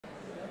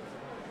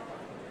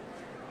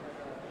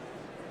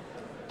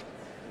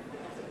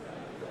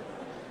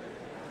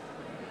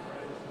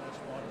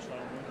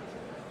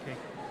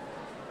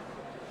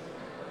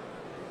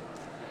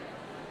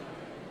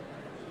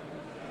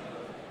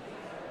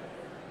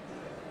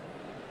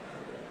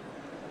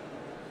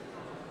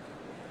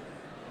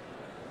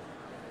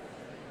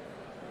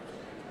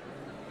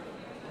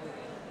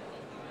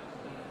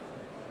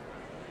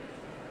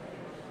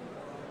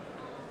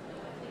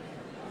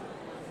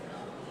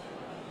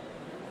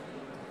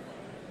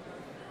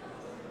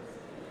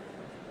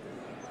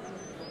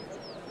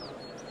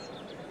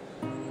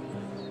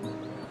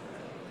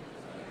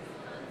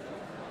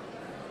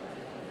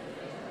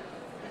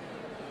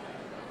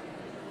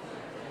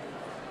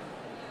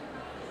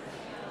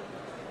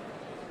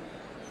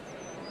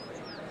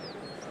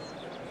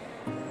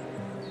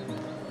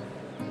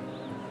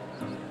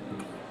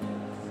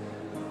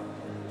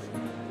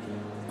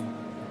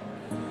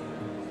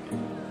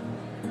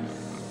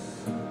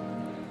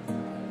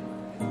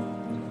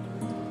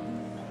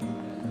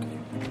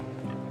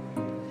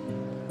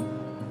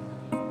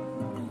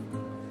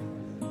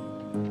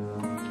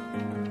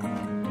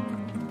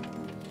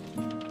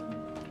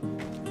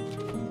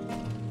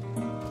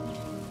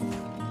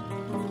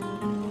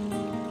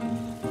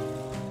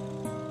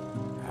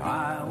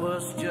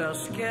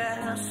just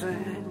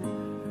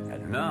guessing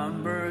at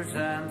numbers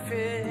and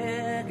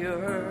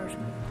figures,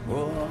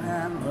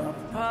 pulling the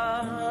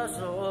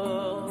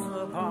puzzles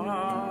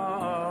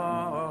apart.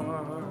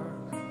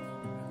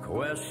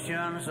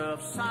 Questions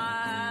of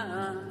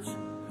science,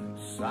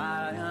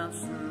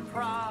 science and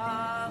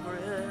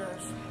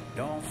progress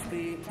don't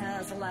speak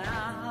as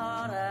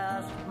loud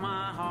as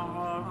my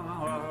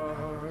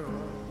heart.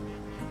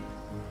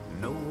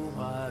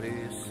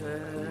 Nobody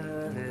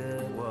said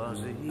it was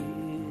easy.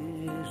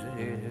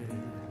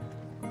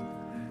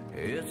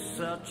 It's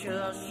such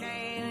a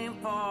shame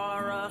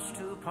for us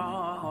to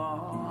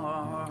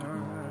part.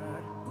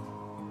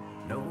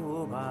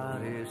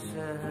 Nobody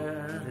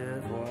said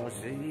it was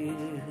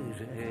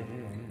easy.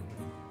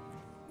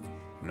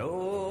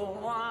 No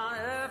one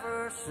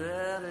ever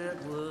said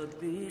it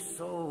would be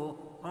so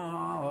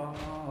hard.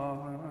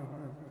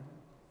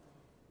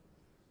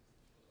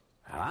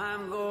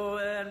 I'm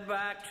going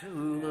back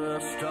to the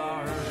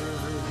start.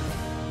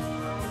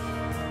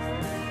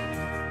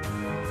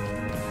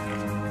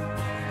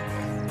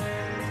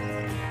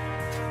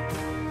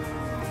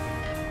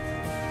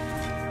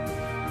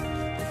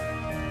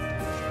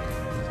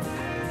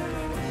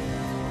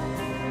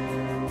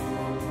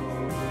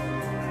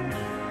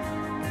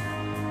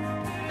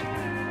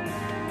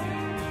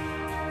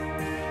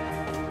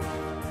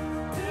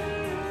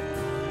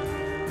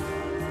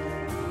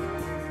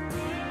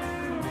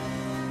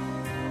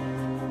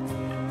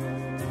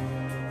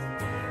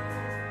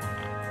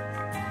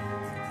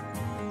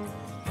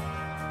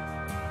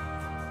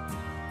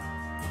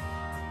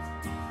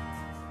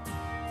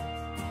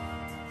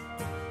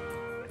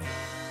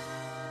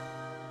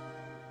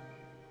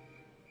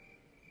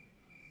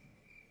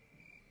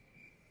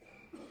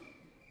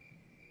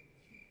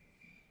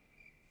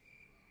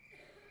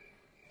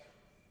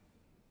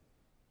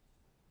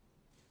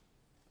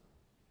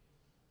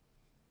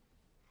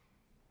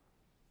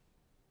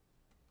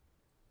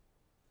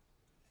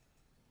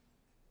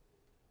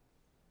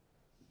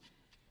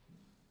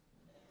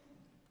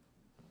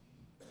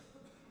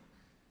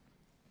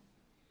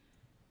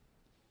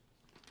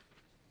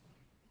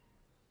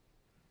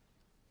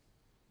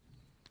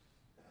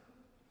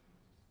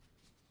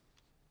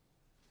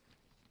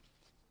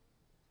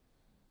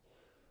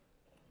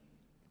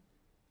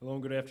 Hello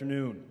and good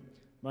afternoon.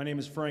 My name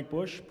is Frank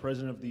Bush,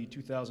 President of the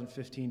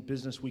 2015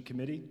 Business Week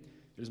Committee.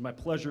 It is my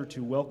pleasure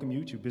to welcome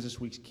you to Business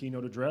Week's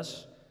keynote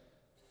address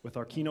with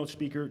our keynote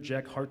speaker,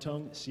 Jack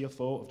Hartung,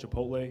 CFO of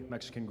Chipotle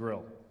Mexican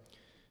Grill.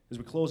 As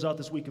we close out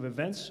this week of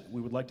events,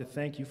 we would like to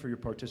thank you for your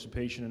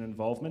participation and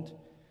involvement.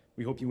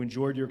 We hope you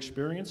enjoyed your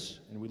experience,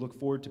 and we look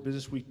forward to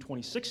Business Week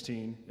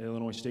 2016 at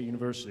Illinois State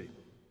University.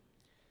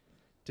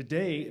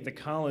 Today, the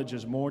college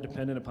is more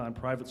dependent upon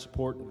private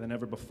support than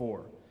ever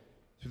before.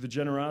 Through the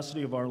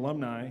generosity of our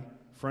alumni,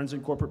 friends,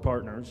 and corporate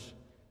partners,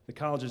 the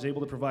college is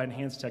able to provide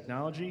enhanced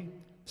technology,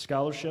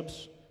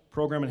 scholarships,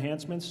 program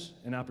enhancements,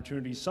 and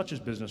opportunities such as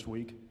Business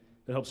Week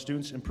that help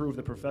students improve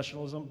their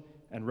professionalism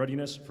and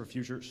readiness for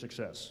future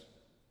success.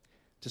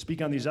 To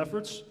speak on these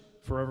efforts,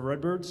 Forever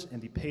Redbirds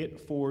and the Pay It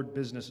Forward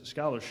Business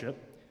Scholarship,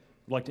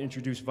 I'd like to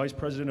introduce Vice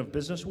President of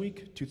Business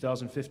Week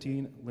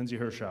 2015, Lindsay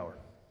Hirschauer.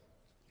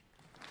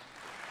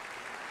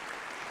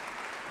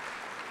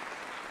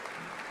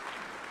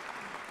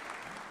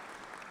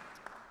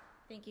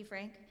 Thank you,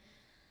 Frank.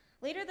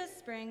 Later this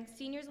spring,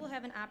 seniors will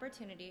have an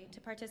opportunity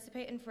to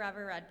participate in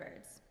Forever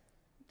Redbirds.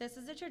 This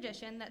is a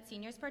tradition that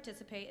seniors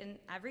participate in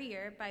every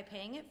year by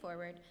paying it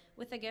forward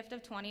with a gift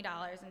of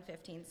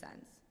 $20.15.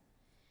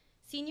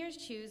 Seniors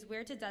choose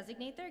where to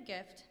designate their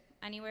gift,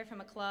 anywhere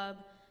from a club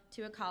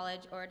to a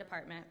college or a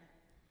department.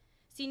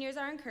 Seniors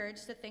are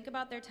encouraged to think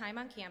about their time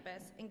on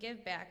campus and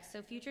give back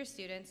so future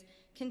students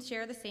can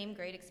share the same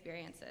great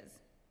experiences.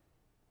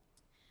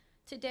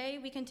 Today,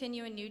 we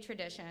continue a new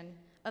tradition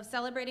of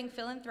celebrating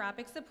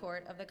philanthropic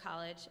support of the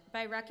college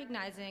by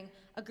recognizing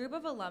a group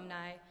of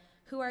alumni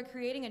who are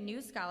creating a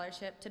new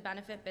scholarship to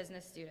benefit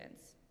business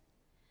students.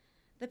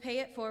 The Pay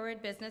It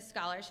Forward Business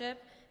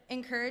Scholarship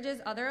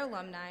encourages other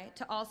alumni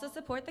to also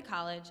support the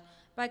college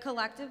by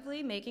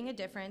collectively making a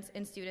difference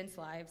in students'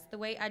 lives the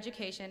way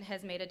education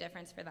has made a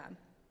difference for them.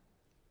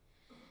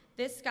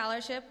 This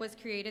scholarship was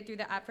created through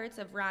the efforts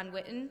of Ron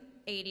Witten,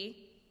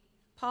 80,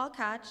 Paul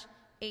Koch,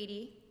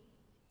 80,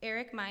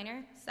 Eric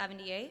Miner,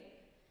 78,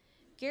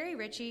 Gary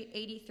Ritchie,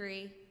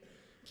 83,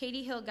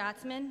 Katie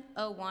Hill-Gottsman,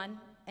 01,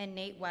 and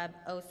Nate Webb,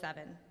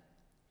 07.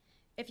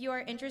 If you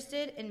are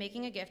interested in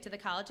making a gift to the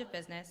College of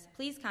Business,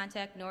 please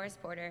contact Norris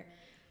Porter,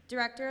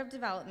 Director of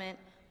Development,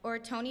 or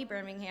Tony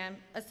Birmingham,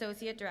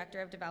 Associate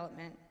Director of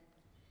Development.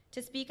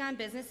 To speak on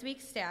Business Week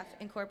staff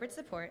and corporate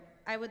support,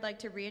 I would like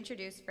to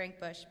reintroduce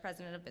Frank Bush,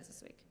 President of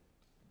Business Week.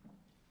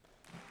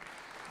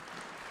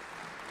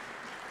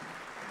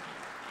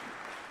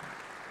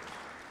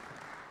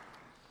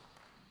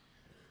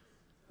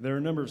 There are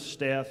a number of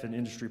staff and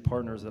industry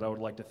partners that I would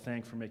like to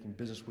thank for making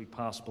Business Week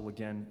possible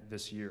again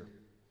this year.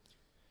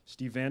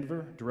 Steve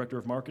Vandiver, Director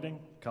of Marketing,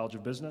 College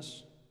of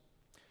Business.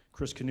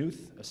 Chris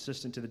Knuth,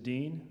 Assistant to the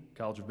Dean,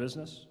 College of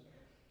Business.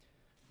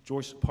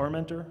 Joyce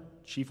Parmenter,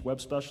 Chief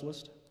Web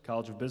Specialist,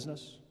 College of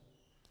Business.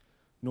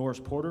 Norris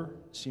Porter,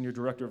 Senior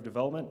Director of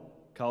Development,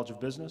 College of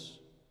Business.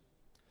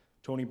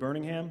 Tony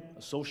Birmingham,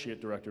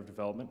 Associate Director of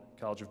Development,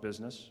 College of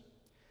Business.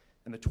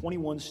 And the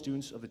 21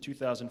 students of the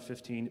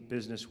 2015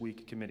 Business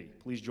Week Committee.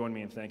 Please join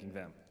me in thanking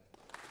them.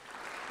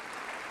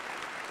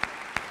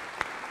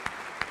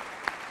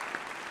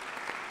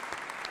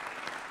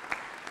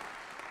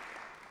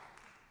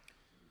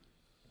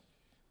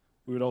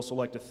 We would also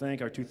like to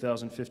thank our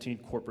 2015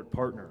 corporate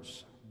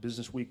partners.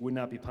 Business Week would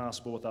not be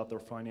possible without their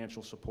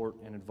financial support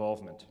and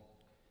involvement.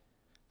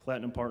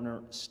 Platinum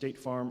partner, State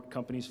Farm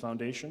Companies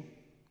Foundation.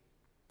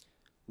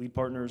 Lead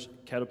partners,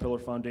 Caterpillar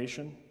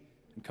Foundation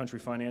and Country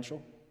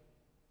Financial.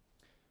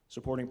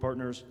 Supporting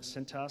partners,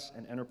 Cintas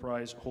and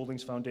Enterprise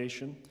Holdings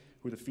Foundation,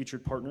 who are the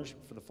featured partners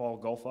for the fall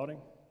golf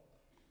outing.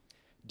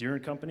 Deere &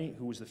 Company,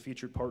 who was the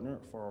featured partner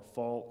for our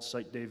fall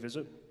site day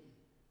visit.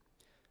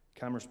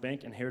 Commerce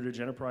Bank and Heritage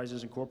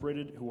Enterprises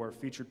Incorporated, who are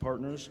featured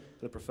partners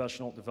for the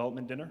professional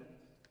development dinner.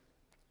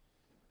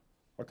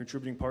 Our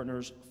contributing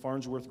partners,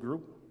 Farnsworth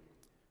Group,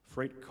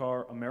 Freight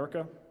Car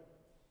America,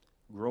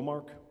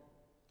 Growmark,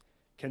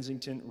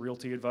 Kensington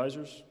Realty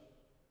Advisors,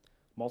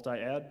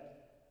 Multi-Ad,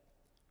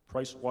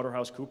 Price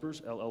Waterhouse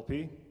Coopers,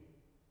 LLP,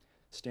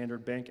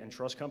 Standard Bank and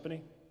Trust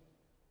Company,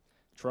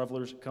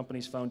 Travelers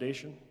Companies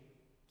Foundation,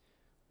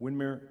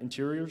 Winmere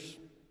Interiors,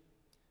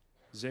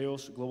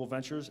 Zeos Global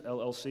Ventures,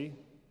 LLC,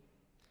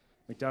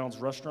 McDonald's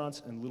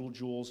Restaurants, and Little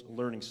Jewels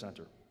Learning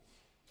Center.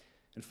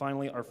 And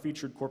finally, our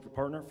featured corporate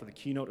partner for the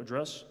keynote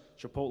address,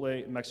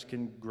 Chipotle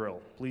Mexican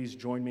Grill. Please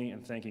join me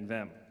in thanking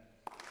them.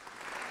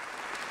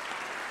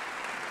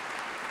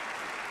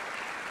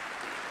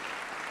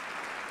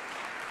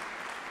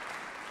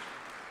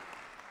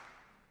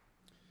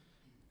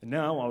 And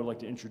now I would like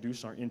to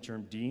introduce our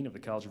interim dean of the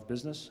College of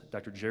Business,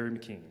 Dr. Jerry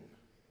McKean.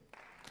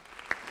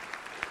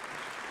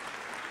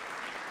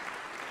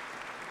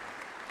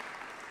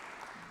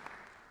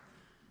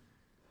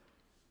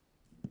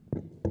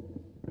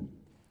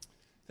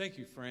 Thank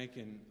you, Frank,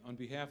 and on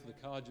behalf of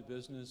the College of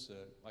Business,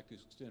 I'd like to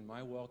extend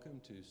my welcome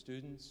to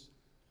students,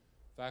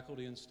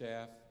 faculty and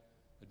staff,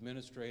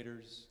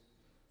 administrators,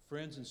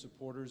 friends and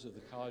supporters of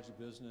the College of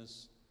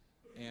Business,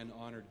 and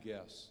honored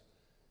guests.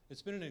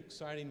 It's been an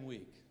exciting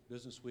week,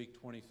 Business Week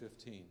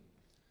 2015.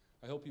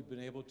 I hope you've been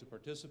able to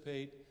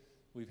participate.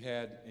 We've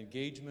had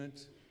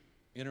engagement,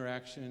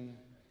 interaction,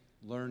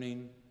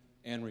 learning,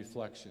 and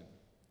reflection.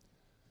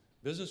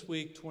 Business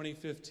Week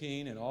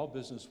 2015 and all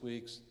Business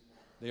Weeks,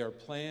 they are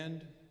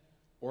planned,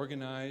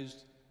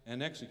 organized,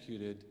 and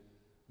executed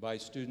by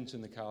students in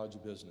the College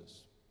of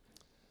Business.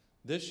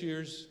 This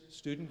year's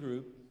student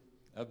group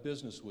of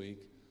Business Week,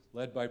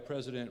 led by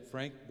President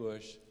Frank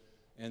Bush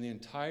and the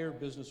entire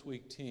Business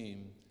Week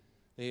team,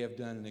 they have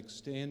done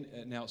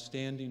an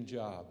outstanding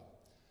job.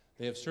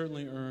 They have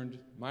certainly earned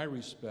my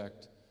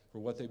respect for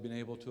what they've been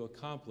able to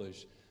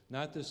accomplish,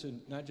 not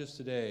just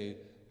today,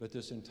 but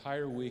this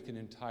entire week and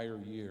entire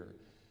year.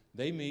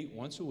 They meet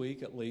once a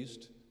week at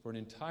least for an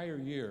entire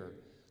year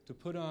to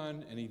put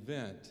on an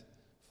event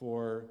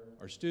for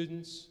our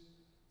students,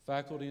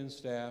 faculty and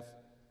staff,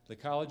 the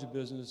College of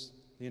Business,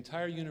 the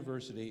entire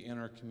university, and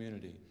our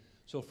community.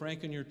 So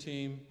Frank and your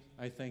team,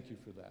 I thank you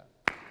for that.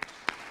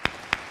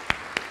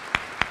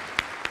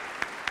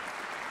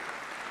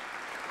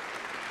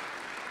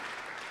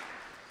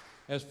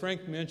 As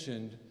Frank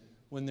mentioned,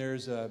 when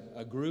there's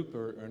a group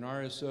or an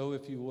RSO,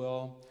 if you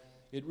will,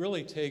 it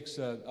really takes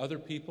other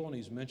people, and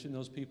he's mentioned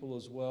those people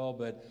as well,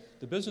 but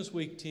the Business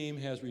Week team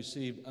has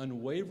received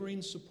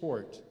unwavering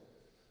support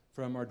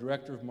from our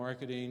Director of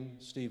Marketing,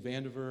 Steve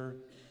Vandiver,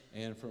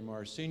 and from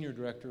our Senior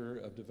Director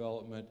of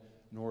Development,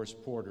 Norris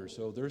Porter.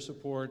 So their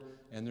support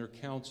and their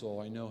counsel,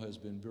 I know, has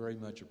been very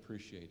much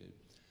appreciated.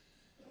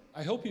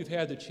 I hope you've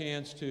had the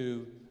chance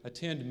to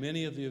attend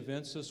many of the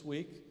events this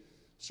week.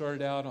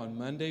 Started out on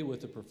Monday with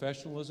the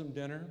professionalism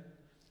dinner.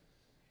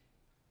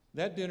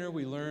 That dinner,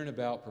 we learn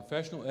about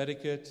professional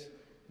etiquette.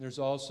 There's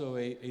also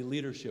a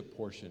leadership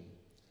portion.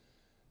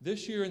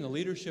 This year in the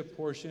leadership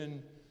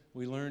portion,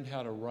 we learned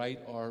how to write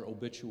our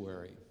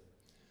obituary.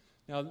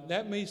 Now,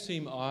 that may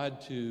seem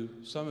odd to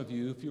some of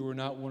you if you were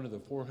not one of the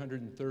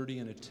 430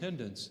 in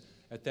attendance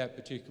at that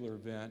particular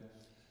event,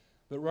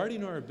 but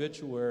writing our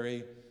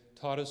obituary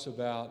taught us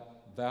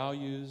about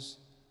values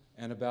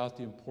and about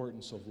the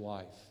importance of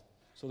life.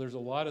 So there's a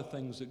lot of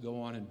things that go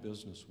on in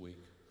Business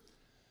Week.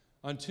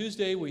 On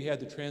Tuesday, we had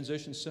the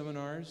transition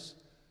seminars.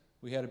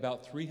 We had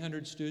about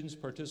 300 students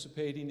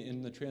participating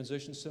in the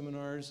transition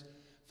seminars,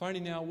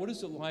 finding out what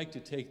is it like to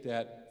take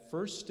that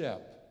first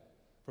step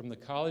from the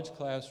college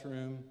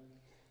classroom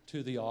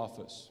to the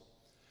office.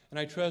 And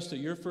I trust that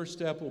your first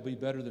step will be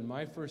better than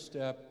my first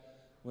step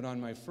when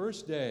on my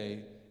first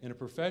day in a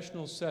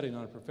professional setting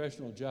on a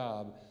professional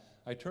job,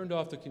 I turned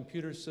off the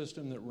computer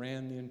system that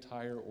ran the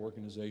entire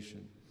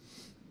organization.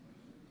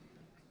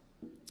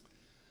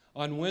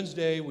 On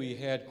Wednesday, we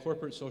had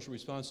corporate social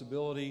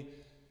responsibility,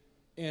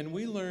 and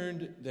we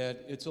learned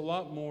that it's a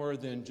lot more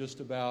than just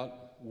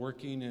about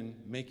working and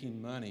making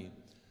money.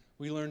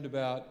 We learned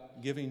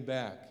about giving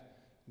back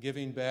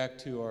giving back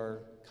to our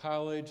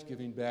college,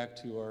 giving back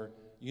to our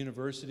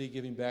university,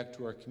 giving back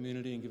to our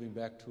community, and giving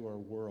back to our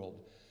world.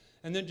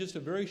 And then just a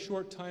very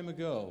short time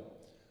ago,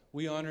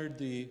 we honored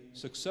the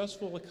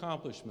successful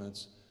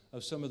accomplishments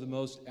of some of the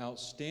most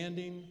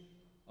outstanding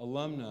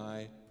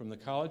alumni from the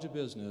College of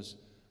Business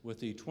with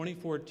the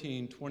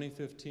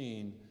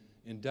 2014-2015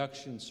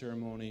 induction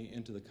ceremony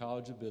into the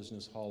College of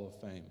Business Hall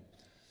of Fame.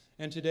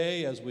 And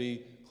today, as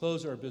we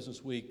close our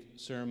Business Week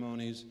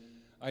ceremonies,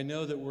 I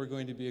know that we're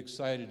going to be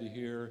excited to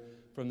hear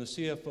from the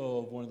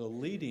CFO of one of the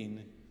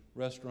leading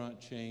restaurant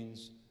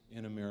chains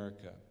in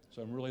America.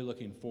 So I'm really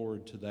looking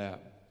forward to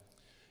that.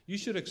 You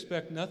should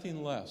expect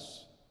nothing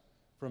less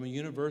from a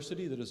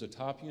university that is a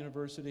top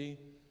university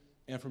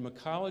and from a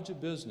college of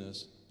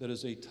business that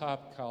is a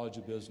top college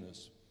of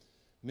business.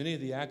 Many of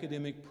the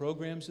academic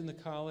programs in the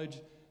college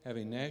have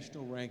a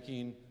national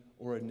ranking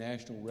or a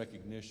national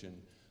recognition.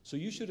 So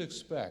you should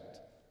expect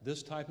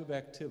this type of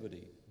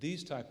activity,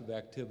 these type of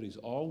activities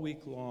all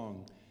week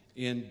long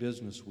in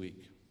Business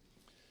Week.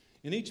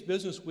 In each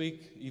Business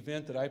Week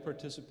event that I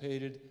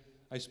participated,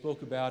 I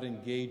spoke about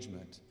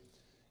engagement.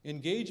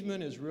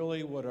 Engagement is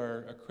really what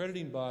our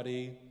accrediting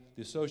body,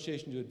 the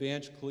Association to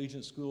Advance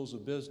Collegiate Schools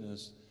of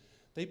Business,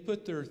 they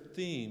put their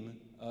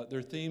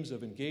themes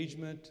of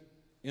engagement,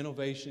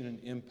 innovation,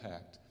 and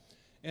impact.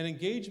 And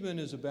engagement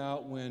is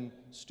about when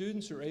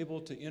students are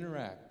able to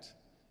interact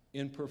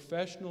in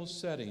professional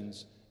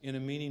settings in a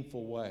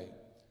meaningful way.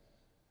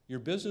 Your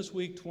Business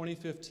Week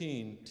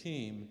 2015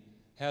 team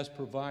has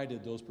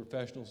provided those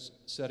professional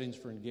settings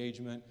for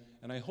engagement,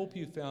 and I hope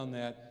you found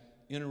that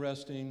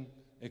interesting,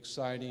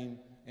 exciting,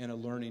 and a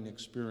learning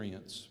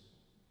experience.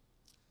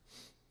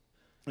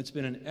 It's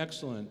been an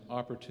excellent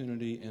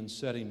opportunity and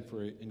setting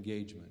for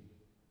engagement.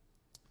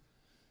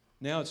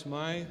 Now it's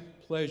my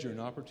pleasure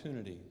and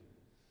opportunity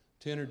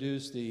to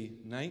introduce the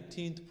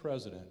 19th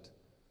president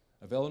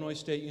of Illinois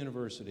State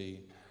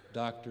University,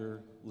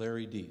 Dr.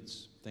 Larry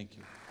Dietz. Thank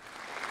you.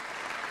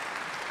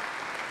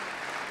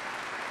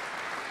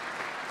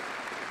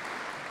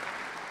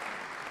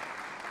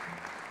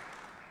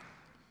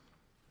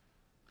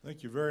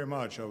 Thank you very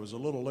much. I was a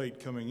little late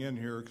coming in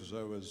here because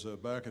I was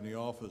back in the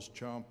office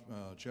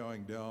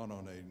chowing down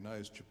on a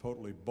nice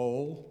Chipotle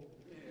bowl.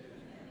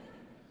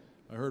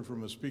 I heard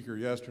from a speaker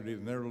yesterday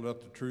to never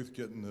let the truth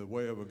get in the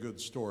way of a good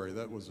story.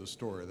 That was a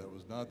story. That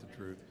was not the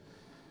truth.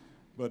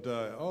 But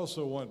I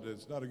also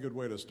it's not a good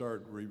way to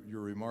start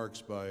your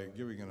remarks by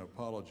giving an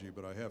apology,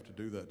 but I have to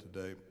do that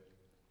today.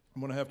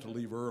 I'm going to have to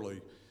leave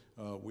early.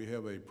 We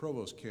have a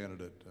provost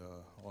candidate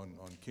on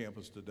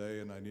campus today,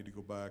 and I need to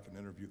go back and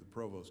interview the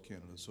provost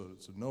candidate. So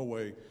it's in no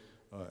way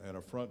an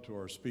affront to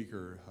our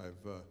speaker.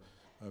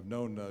 I've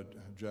known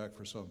Jack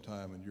for some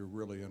time, and you're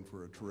really in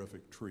for a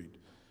terrific treat.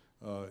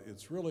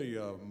 It's really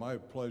my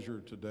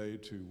pleasure today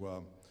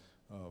to,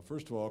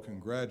 first of all,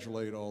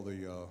 congratulate all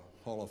the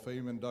Hall of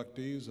Fame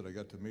inductees that I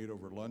got to meet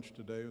over lunch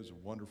today. It was a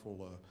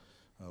wonderful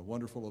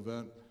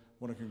event.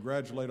 I want to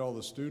congratulate all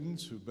the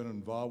students who've been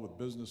involved with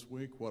Business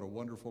Week. What a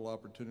wonderful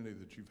opportunity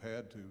that you've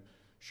had to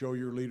show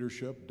your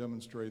leadership,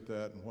 demonstrate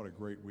that, and what a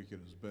great week it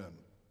has been.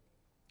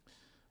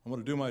 I'm going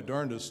to do my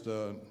darndest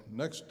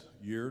next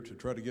year to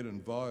try to get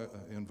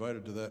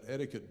invited to that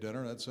etiquette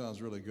dinner. That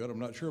sounds really good. I'm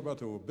not sure about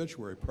the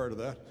obituary part of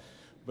that,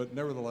 but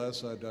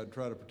nevertheless, I'd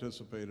try to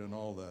participate in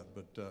all that.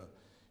 But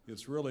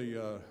it's really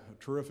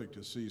terrific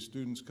to see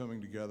students coming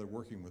together,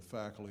 working with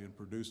faculty, and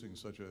producing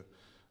such an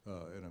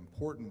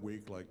important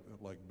week like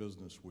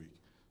Business Week.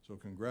 So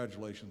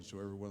congratulations to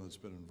everyone that's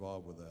been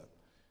involved with that.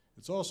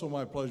 It's also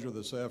my pleasure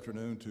this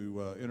afternoon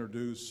to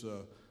introduce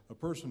a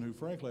person who,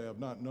 frankly, I've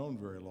not known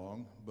very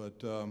long,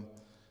 but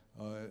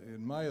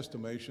in my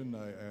estimation,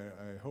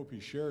 I hope he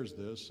shares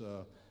this.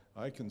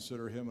 I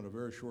consider him in a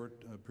very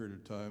short period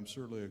of time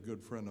certainly a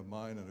good friend of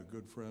mine and a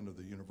good friend of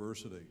the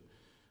university,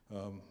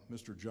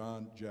 Mr.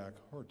 Jack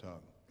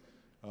Hartung.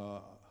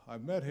 I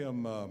met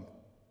him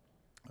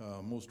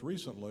most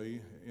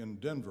recently in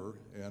Denver,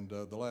 and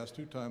the last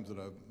two times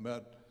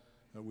that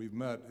we've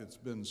met, it's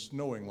been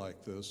snowing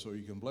like this, so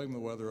you can blame the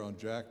weather on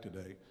Jack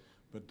today.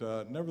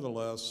 But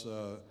nevertheless,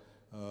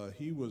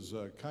 he was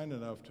kind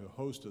enough to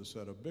host us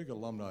at a big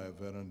alumni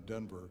event in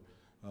Denver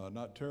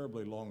not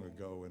terribly long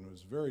ago, and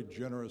was very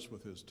generous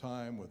with his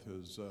time, with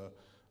his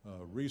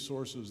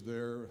resources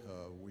there.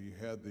 We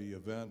had the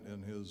event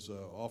in his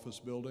office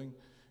building,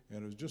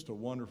 and it was just a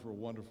wonderful,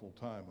 wonderful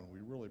time, and we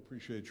really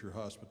appreciate your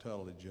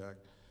hospitality, Jack.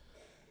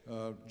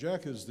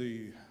 Jack is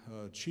the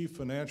Chief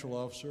Financial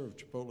Officer of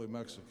Chipotle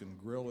Mexican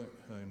Grill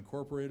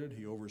Incorporated.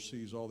 He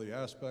oversees all the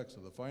aspects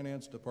of the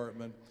finance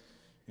department,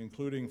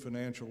 including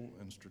financial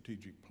and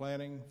strategic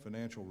planning,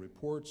 financial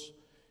reports,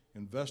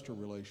 investor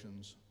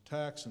relations,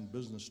 tax and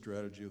business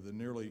strategy of the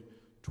nearly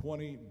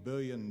 $20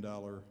 billion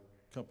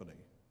company,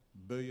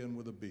 billion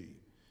with a B.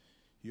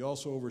 He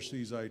also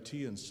oversees IT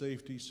and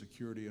safety,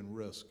 security, and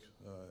risk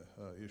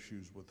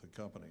issues with the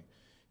company.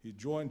 He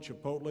joined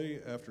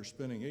Chipotle after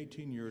spending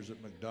 18 years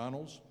at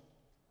McDonald's,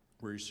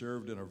 where he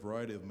served in a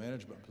variety of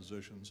management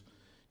positions,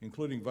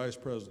 including Vice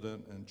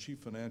President and Chief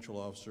Financial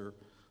Officer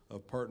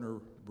of Partner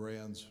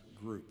Brands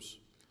Groups.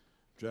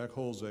 Jack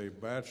holds a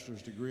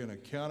bachelor's degree in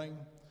accounting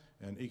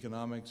and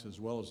economics, as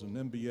well as an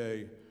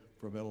MBA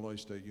from Illinois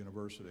State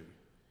University.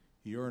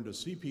 He earned a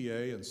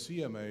CPA and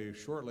CMA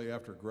shortly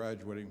after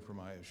graduating from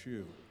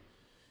ISU.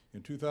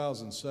 In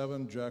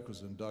 2007, Jack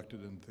was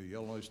inducted into the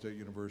Illinois State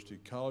University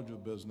College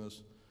of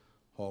Business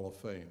Hall of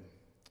Fame.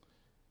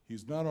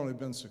 He's not only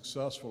been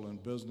successful in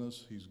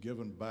business, he's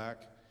given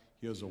back.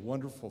 He has a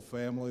wonderful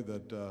family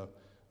that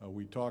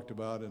we talked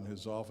about in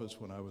his office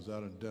when I was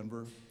out in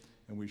Denver,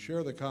 and we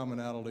share the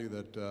commonality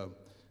that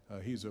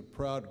he's a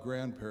proud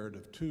grandparent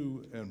of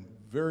 2 and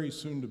very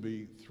soon to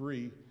be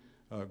 3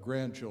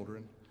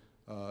 grandchildren.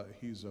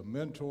 He's a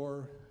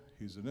mentor.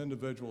 He's an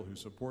individual who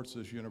supports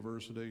this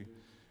university.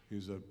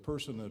 He's a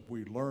person that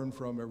we learn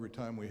from every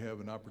time we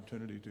have an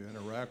opportunity to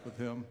interact with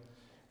him,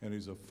 and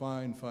he's a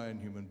fine, fine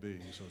human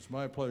being. So it's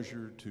my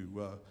pleasure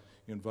to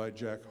invite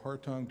Jack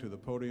Hartung to the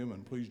podium,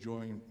 and please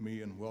join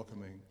me in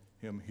welcoming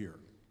him here.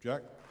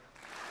 Jack?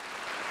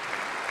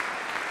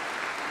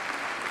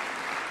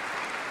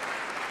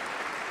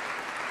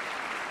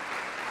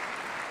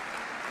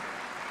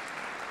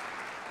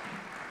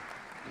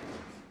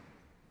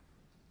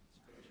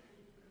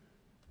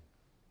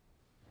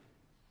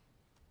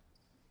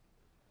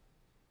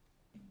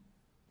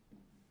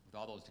 With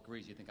all those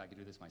degrees, you'd think I could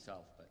do this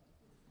myself, but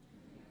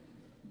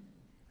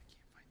I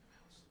can't find the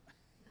mouse.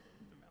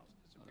 The mouse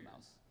disappeared. Oh, the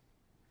mouse.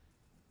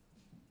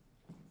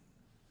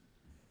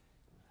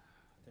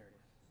 There it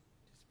is.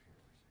 Disappeared for a second.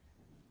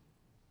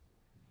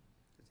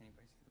 Does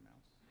anybody see the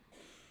mouse?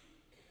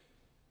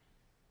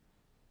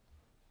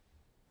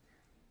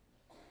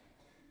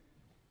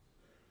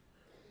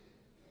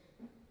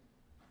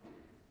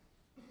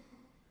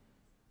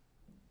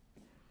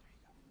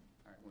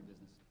 All right, we're in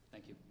business.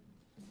 Thank you.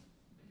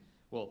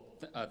 Well,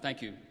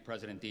 thank you,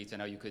 President Dietz. I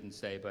know you couldn't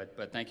say,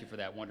 but thank you for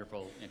that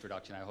wonderful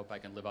introduction. I hope I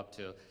can live up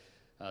to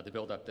the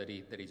build-up that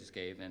he just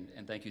gave.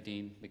 And thank you,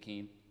 Dean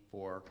McKean,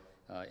 for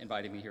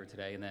inviting me here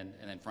today, and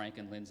then Frank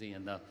and Lindsay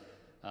and the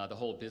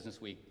whole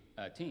Business Week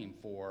team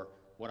for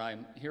what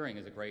I'm hearing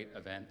is a great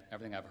event.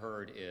 Everything I've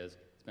heard is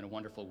it's been a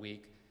wonderful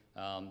week.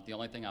 The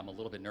only thing I'm a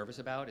little bit nervous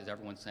about is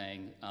everyone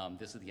saying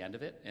this is the end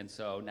of it, and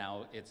so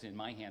now it's in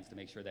my hands to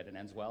make sure that it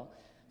ends well.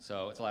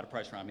 So it's a lot of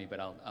pressure on me,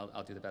 but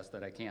I'll do the best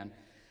that I can.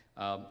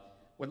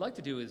 What I'd like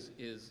to do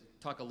is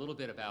talk a little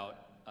bit about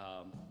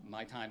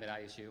my time at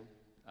ISU,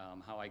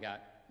 how I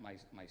got my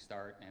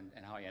start, and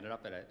how I ended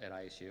up at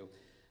ISU.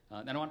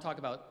 Then I want to talk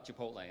about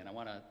Chipotle, and I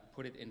want to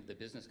put it into the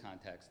business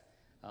context.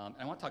 And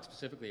I want to talk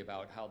specifically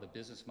about how the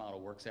business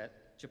model works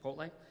at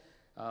Chipotle.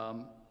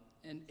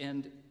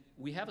 And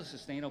we have a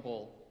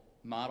sustainable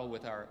model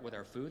with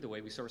our food, the way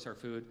we source our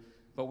food,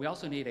 but we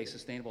also need a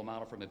sustainable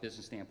model from a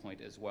business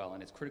standpoint as well,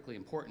 and it's critically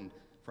important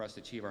for us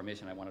to achieve our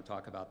mission. I want to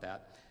talk about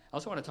that. I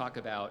also want to talk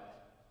about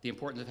the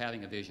importance of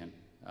having a vision.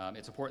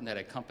 It's important that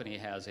a company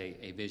has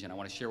a vision. I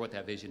want to share what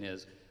that vision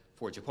is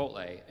for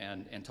Chipotle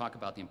and talk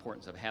about the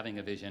importance of having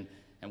a vision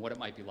and what it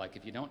might be like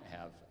if you don't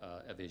have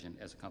a vision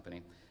as a company.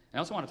 And I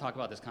also want to talk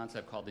about this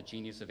concept called the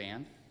genius of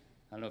and.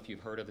 I don't know if you've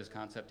heard of this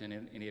concept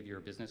in any of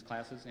your business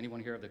classes. Anyone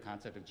hear of the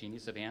concept of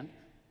genius of and?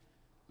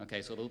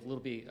 Okay, so a little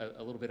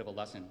bit of a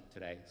lesson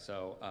today.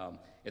 So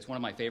it's one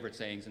of my favorite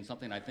sayings and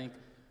something I think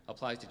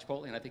applies to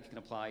Chipotle, and I think it can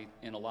apply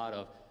in a lot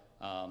of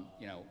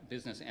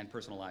business and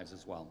personal lives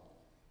as well.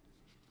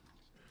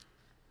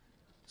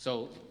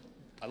 So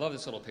I love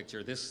this little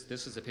picture. This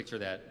is a picture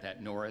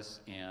that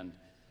Norris and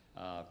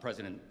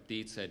President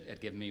Dietz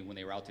had given me when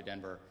they were out to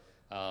Denver.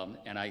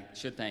 And I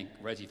should thank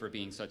Reggie for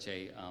being such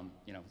a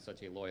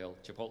loyal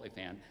Chipotle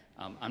fan.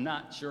 I'm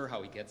not sure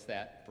how he gets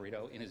that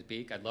burrito in his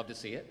beak. I'd love to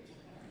see it.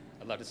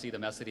 I'd love to see the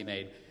mess that he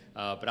made.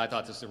 But I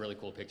thought this was a really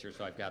cool picture,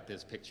 so I've got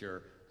this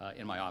picture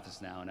in my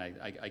office now, and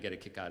I get a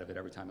kick out of it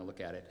every time I look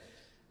at it.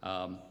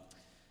 And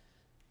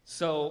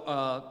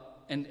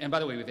by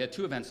the way, we've had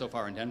 2 events so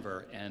far in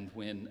Denver, and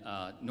when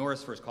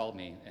Norris first called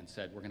me and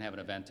said, we're going to have an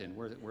event in,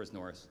 where's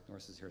Norris?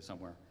 Norris is here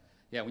somewhere.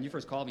 Yeah, when you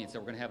first called me and said,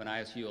 we're going to have an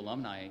ISU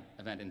alumni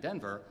event in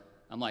Denver,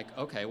 I'm like,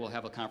 okay, we'll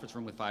have a conference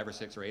room with 5 or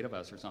 6 or 8 of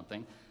us or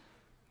something.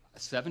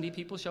 70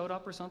 people showed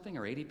up or something,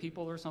 or 80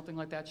 people or something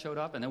like that showed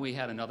up, and then we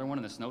had another one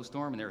in the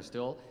snowstorm, and there were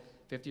still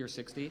 50 or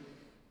 60.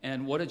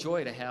 And what a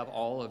joy to have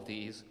all of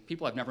these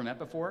people I've never met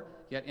before,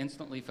 yet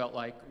instantly felt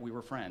like we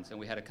were friends and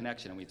we had a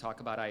connection and we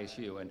talk about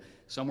ISU. And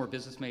some were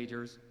business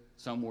majors,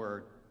 some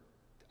were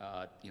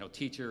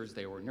teachers,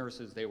 they were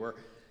nurses, they were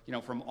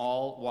from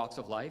all walks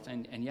of life,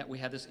 and yet we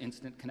had this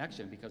instant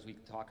connection because we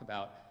could talk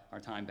about our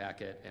time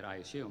back at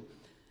ISU.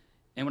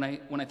 And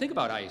when I think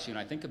about ISU and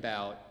I think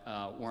about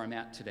where I'm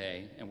at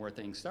today and where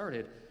things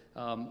started,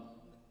 a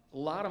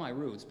lot of my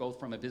roots, both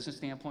from a business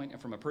standpoint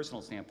and from a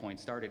personal standpoint,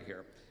 started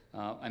here.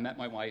 I met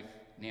my wife,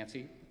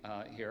 Nancy,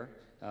 here.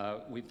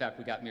 In fact,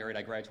 we got married.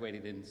 I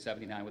graduated in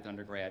 '79 with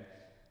undergrad,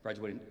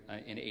 graduated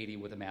in '80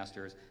 with a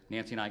master's.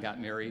 Nancy and I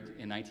got married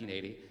in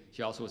 1980.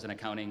 She also was an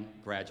accounting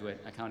graduate,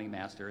 accounting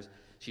master's.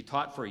 She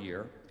taught for a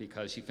year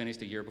because she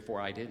finished a year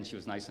before I did, and she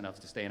was nice enough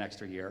to stay an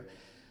extra year.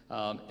 We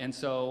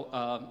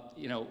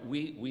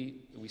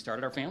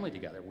started our family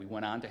together. We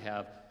went on to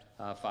have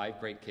 5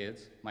 great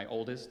kids. My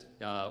oldest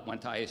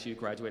went to ISU,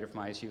 graduated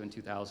from ISU in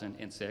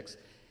 2006.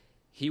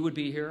 He would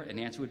be here, and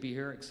Nancy would be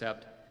here,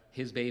 except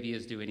his baby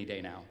is due any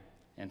day now.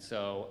 And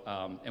so,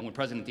 and when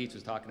President Dietz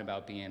was talking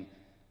about being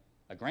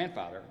a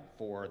grandfather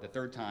for the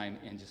 3rd time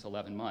in just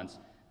 11 months,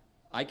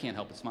 I can't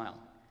help but smile.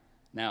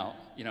 Now,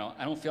 you know,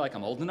 I don't feel like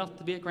I'm old enough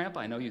to be a grandpa.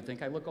 I know you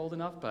think I look old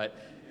enough, but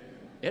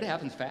it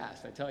happens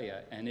fast, I tell you,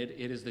 and it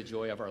is the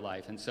joy of our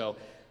life. And so,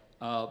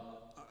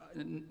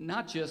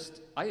 not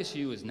just,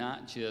 ISU is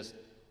not just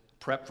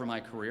prep for my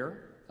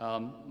career.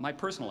 My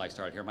personal life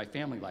started here, my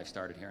family life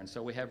started here, and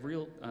so we have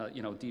real,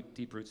 you know,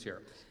 deep roots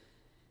here.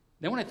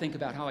 Then when I think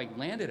about how I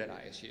landed at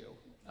ISU,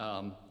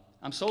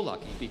 I'm so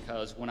lucky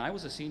because when I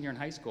was a senior in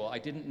high school, I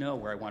didn't know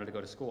where I wanted to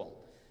go to school.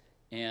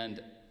 And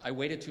I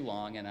waited too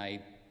long, and I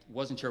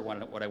wasn't sure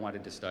what I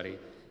wanted to study.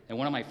 And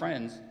one of my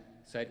friends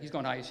said, he's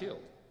going to ISU.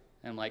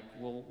 And I'm like,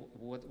 well,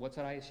 what's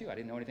at ISU? I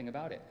didn't know anything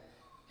about it.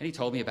 And he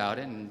told me about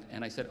it,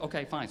 and I said,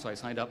 okay, fine. So I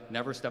signed up,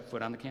 never stepped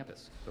foot on the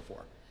campus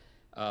before.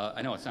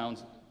 I know it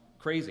sounds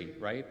crazy,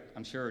 right?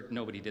 I'm sure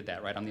nobody did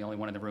that, right? I'm the only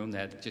one in the room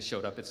that just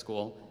showed up at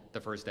school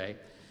the first day.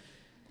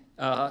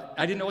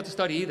 I didn't know what to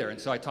study either, and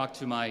so I talked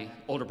to my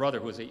older brother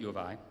who was at U of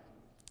I,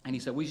 and he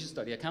said, we should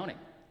study accounting,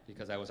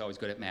 because I was always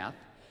good at math.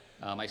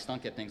 I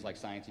stunk at things like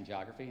science and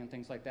geography and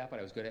things like that, but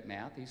I was good at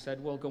math. He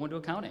said, well, go into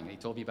accounting. And he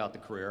told me about the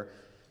career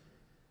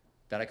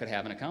that I could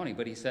have in accounting,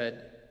 but he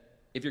said,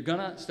 if you're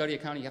gonna study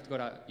accounting, you have to go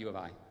to U of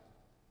I.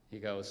 He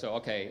goes, so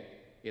okay,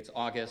 it's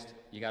August,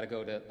 you gotta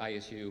go to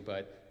ISU,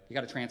 but you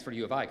gotta transfer to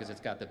U of I because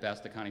it's got the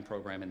best accounting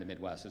program in the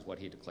Midwest, is what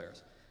he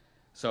declares.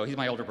 So he's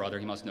my older brother,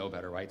 he must know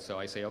better, right? So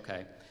I say,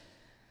 okay.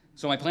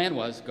 So my plan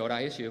was go to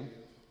ISU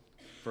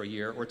for a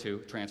year or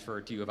 2, transfer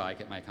to U of I,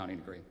 get my accounting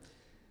degree.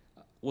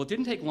 Well, it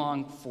didn't take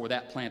long for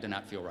that plan to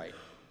not feel right.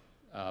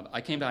 I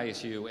came to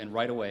ISU and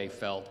right away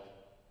felt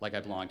like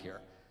I belonged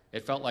here.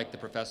 It felt like the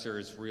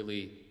professors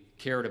really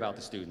cared about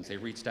the students. They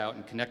reached out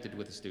and connected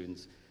with the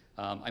students.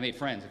 I made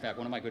friends. In fact,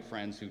 one of my good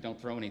friends who don't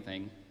throw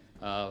anything,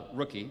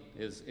 Rookie,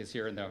 is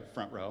here in the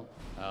front row.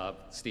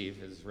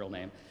 Steve is his real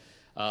name.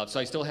 So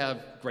I still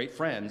have great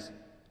friends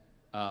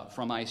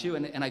from ISU,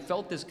 and I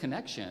felt this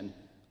connection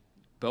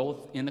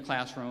both in the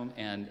classroom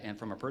and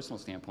from a personal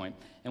standpoint.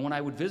 And when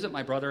I would visit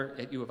my brother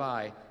at U of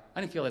I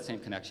didn't feel that same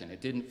connection.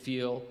 It didn't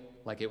feel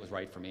like it was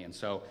right for me. And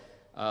so,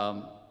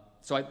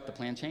 the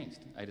plan changed.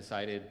 I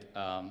decided,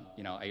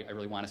 you know, I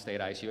really want to stay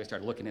at ISU. I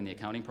started looking in the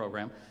accounting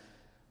program.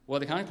 Well,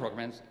 the accounting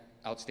program's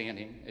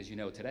outstanding, as you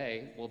know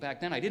today. Well,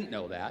 back then I didn't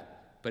know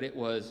that, but it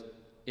was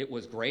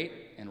great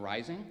and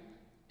rising.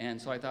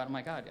 And so I thought, oh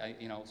my God, I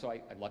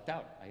lucked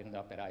out. I ended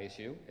up at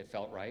ISU. It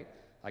felt right.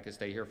 I could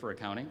stay here for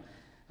accounting.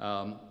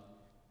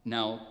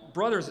 Now,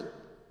 brothers,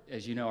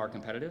 as you know, are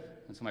competitive,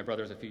 and so my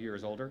brother's a few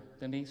years older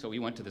than me, so we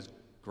went to this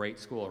great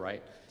school,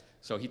 right?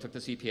 So he took the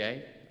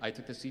CPA, I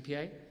took the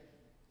CPA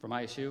from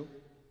ISU,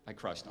 I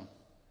crushed him.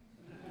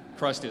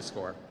 Crushed his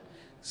score.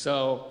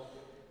 So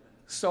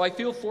I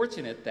feel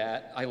fortunate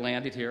that I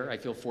landed here. I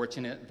feel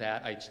fortunate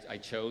that I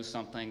chose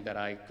something that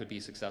I could be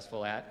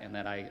successful at, and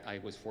that I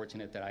was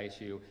fortunate that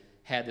ISU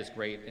had this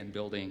great and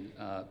building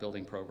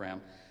program.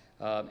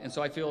 And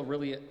so I feel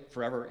really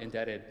forever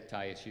indebted to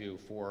ISU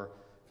for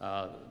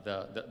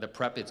the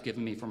prep it's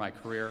given me for my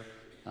career,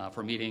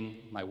 for meeting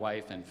my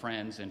wife and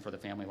friends, and for the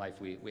family life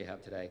we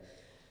have today.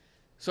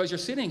 So as you're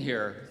sitting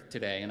here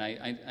today, and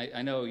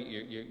I know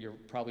you're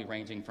probably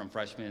ranging from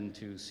freshman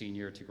to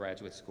senior to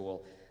graduate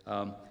school,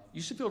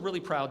 you should feel really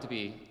proud to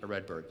be a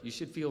Redbird. You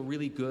should feel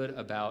really good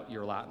about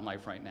your lot in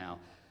life right now.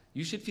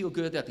 You should feel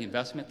good that the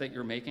investment that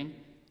you're making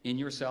in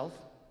yourself,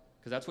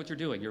 because that's what you're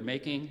doing, you're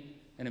making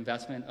an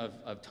investment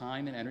of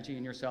time and energy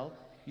in yourself.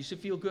 You should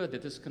feel good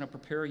that this is going to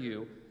prepare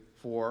you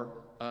for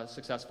a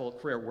successful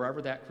career,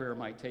 wherever that career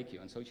might take you.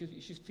 And so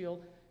you should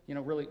feel,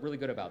 really, really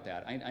good about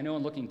that. I know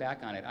in looking back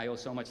on it, I owe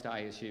so much to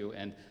ISU,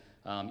 and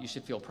you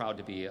should feel proud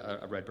to be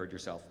a Redbird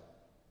yourself.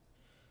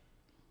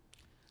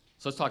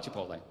 So let's talk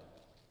Chipotle.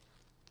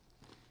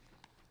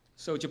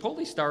 So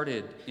Chipotle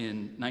started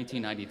in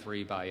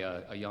 1993 by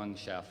a young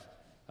chef,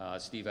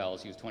 Steve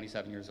Ells. He was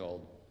 27 years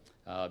old.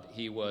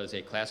 He was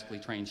a classically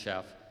trained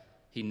chef.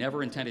 He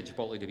never intended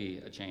Chipotle to be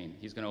a chain.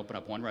 He's going to open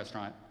up one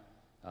restaurant.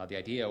 The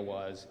idea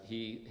was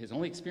his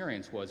only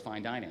experience was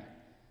fine dining.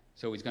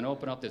 So he's going to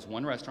open up this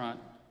one restaurant.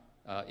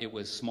 It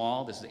was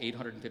small. This is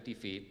 850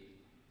 feet.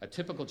 A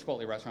typical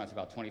Chipotle restaurant is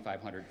about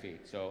 2,500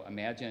 feet. So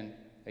imagine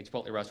a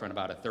Chipotle restaurant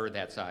about a third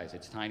that size.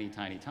 It's tiny,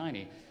 tiny,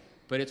 tiny,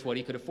 but it's what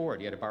he could afford.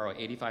 He had to borrow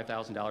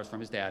 $85,000 from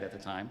his dad at the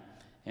time,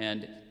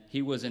 and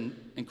he was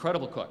an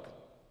incredible cook.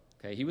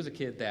 Okay, he was a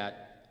kid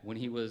that when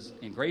he was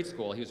in grade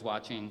school, he was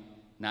watching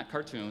not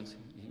cartoons,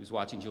 he was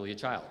watching Julia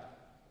Child,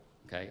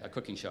 okay, a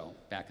cooking show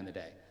back in the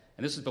day.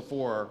 And this is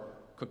before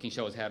cooking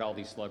shows had all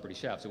these celebrity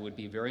chefs. It would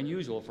be very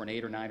unusual for an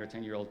 8 or 9 or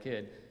 10-year-old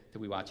kid to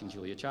be watching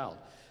Julia Child.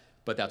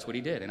 But that's what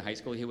he did. In high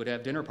school, he would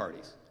have dinner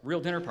parties,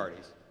 real dinner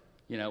parties,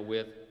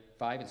 with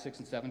 5 and 6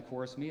 and 7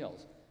 course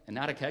meals. And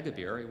not a keg of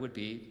beer, it would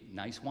be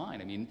nice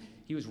wine. I mean,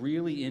 he was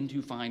really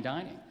into fine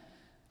dining.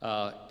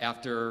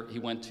 After he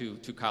went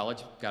to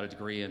college, got a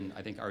degree in,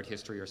 I think, art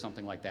history or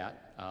something like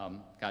that.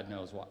 God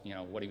knows what,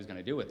 what he was going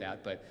to do with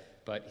that,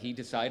 but he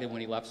decided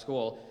when he left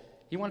school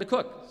he wanted to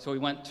cook. So he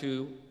went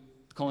to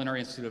the Culinary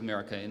Institute of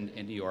America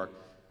in New York,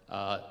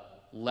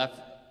 left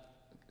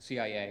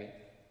CIA,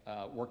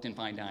 worked in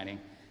fine dining,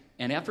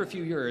 and after a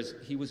few years,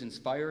 he was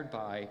inspired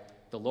by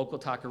the local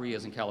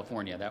taquerias in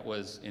California. That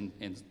was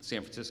in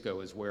San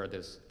Francisco is where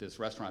this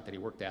restaurant that he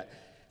worked at.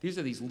 These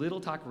are these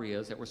little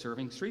taquerias that were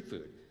serving street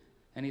food.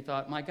 And he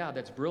thought, my God,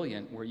 that's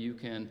brilliant, where you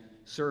can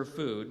serve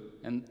food,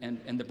 and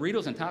the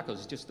burritos and tacos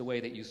is just the way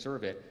that you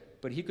serve it,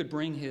 but he could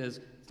bring his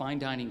fine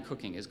dining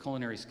cooking, his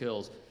culinary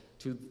skills,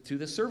 to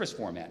the service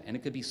format, and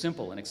it could be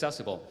simple and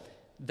accessible.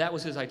 That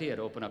was his idea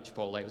to open up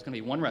Chipotle. It was going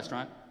to be one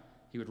restaurant.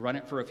 He would run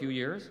it for a few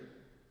years,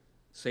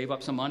 save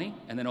up some money,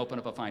 and then open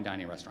up a fine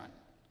dining restaurant.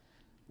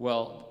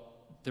 Well,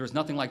 there was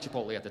nothing like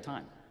Chipotle at the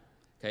time.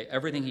 Okay,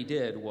 everything he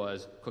did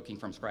was cooking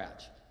from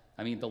scratch.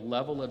 I mean, the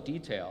level of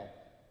detail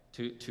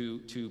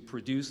to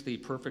produce the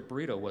perfect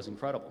burrito was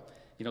incredible.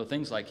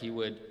 Things like he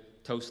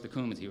would toast the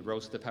cumins, he would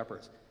roast the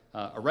peppers.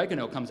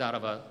 Oregano comes out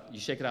of you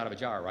shake it out of a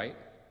jar, right?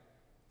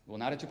 Well,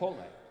 not at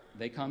Chipotle.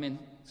 They come in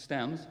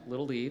stems,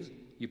 little leaves.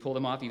 You pull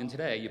them off, even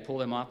today, you pull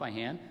them off by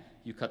hand,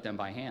 you cut them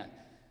by hand.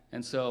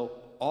 And so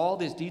all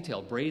this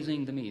detail,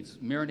 braising the meats,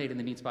 marinating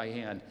the meats by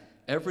hand,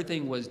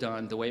 everything was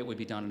done the way it would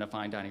be done in a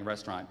fine dining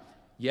restaurant,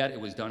 yet it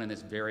was done in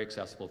this very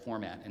accessible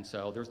format. And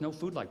so there's no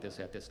food like this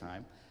at this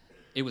time.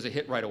 It was a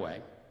hit right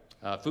away.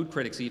 Food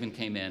critics even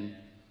came in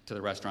to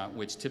the restaurant,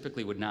 which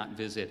typically would not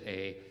visit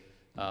a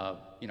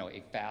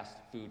fast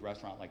food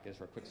restaurant like this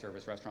or a quick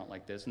service restaurant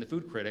like this. And the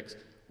food critics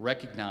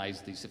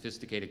recognized the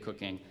sophisticated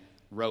cooking,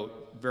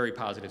 wrote very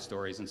positive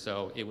stories, and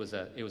so it was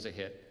a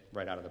hit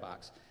right out of the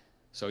box.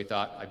 So he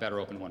thought, I better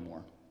open one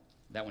more.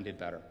 That one did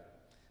better.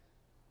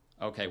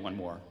 Okay, one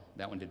more.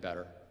 That one did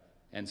better.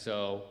 And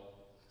so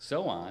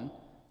on.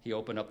 He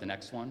opened up the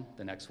next one,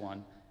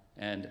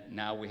 and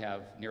now we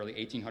have nearly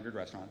 1,800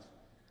 restaurants.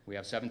 We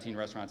have 17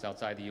 restaurants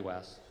outside the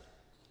U.S.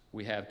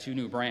 We have 2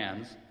 new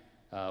brands.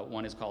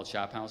 One is called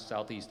Shop House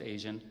Southeast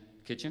Asian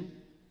Kitchen,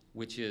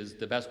 which is,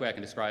 the best way I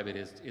can describe it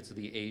is, it's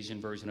the Asian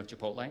version of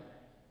Chipotle.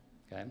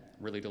 Okay,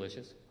 really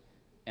delicious.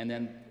 And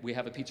then we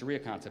have a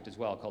pizzeria concept as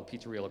well called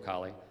Pizzeria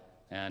Locale,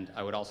 and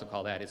I would also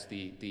call that, it's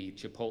the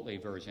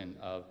Chipotle version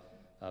of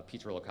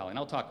Pizzeria Locale. And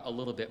I'll talk a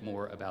little bit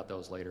more about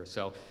those later.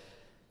 So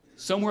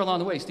somewhere along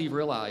the way, Steve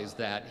realized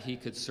that he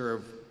could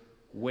serve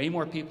way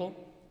more people,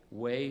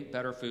 way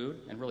better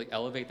food, and really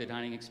elevate the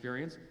dining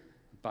experience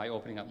by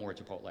opening up more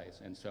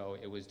Chipotles. And so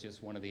it was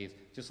just one of these,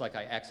 just like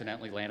I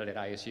accidentally landed at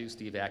ISU,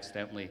 Steve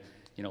accidentally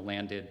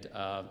landed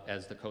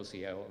as the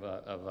co-CEO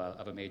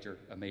of a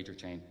major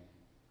chain.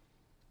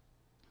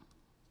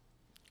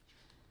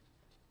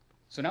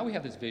 So now we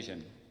have this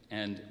vision,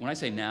 and when I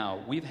say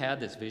now, we've had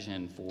this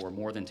vision for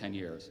more than 10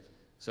 years.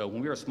 So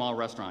when we were a small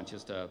restaurant,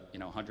 just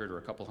 100 or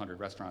a couple hundred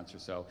restaurants or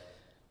so,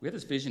 we had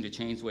this vision to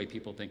change the way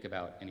people think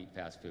about and eat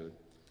fast food.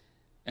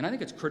 And I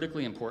think it's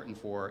critically important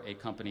for a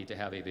company to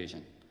have a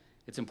vision.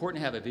 It's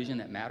important to have a vision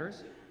that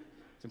matters.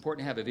 It's important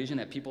to have a vision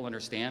that people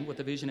understand what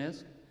the vision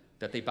is,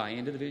 that they buy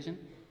into the vision,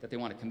 that they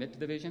want to commit to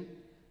the vision,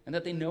 and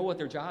that they know what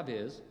their job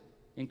is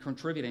in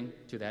contributing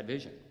to that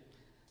vision.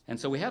 And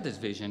so we have this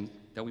vision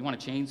that we want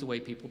to change the way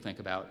people think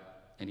about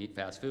and eat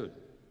fast food.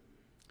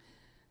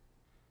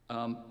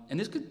 And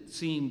this could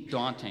seem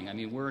daunting. I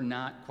mean, we're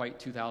not quite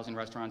 2,000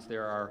 restaurants.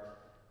 There are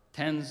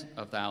tens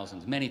of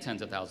thousands, many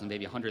tens of thousands,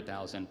 maybe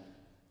 100,000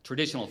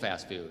 traditional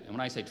fast food. And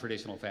when I say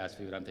traditional fast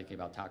food, I'm thinking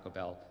about Taco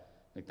Bell,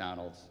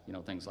 McDonald's,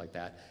 things like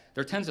that.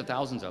 There are tens of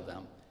thousands of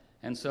them.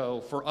 And so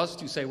for us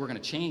to say we're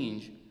going to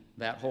change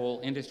that whole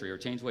industry or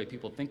change the way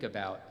people think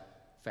about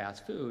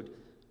fast food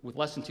with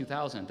less than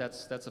 2,000,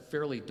 that's a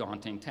fairly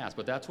daunting task,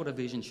 but that's what a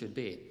vision should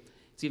be.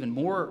 It's even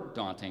more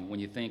daunting when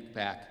you think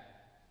back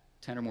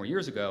 10 or more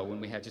years ago when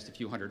we had just a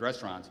few hundred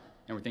restaurants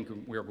and we're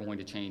thinking we were going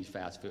to change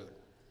fast food.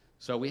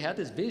 So we had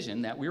this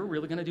vision that we were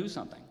really going to do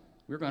something.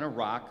 We were going to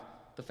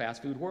rock the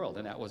fast food world,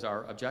 and that was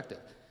our objective.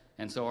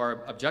 And so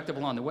our objective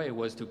along the way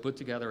was to put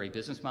together a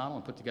business model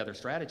and put together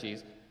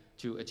strategies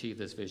to achieve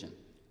this vision.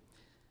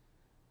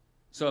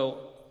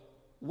 So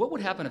what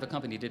would happen if a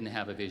company didn't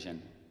have a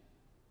vision?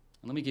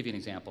 And let me give you an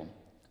example.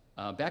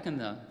 Back in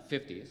the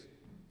 50s,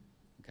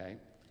 okay,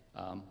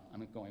 I'm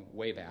going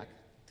way back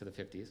to the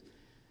 50s,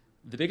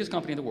 the biggest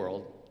company in the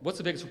world, what's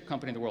the biggest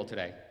company in the world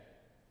today?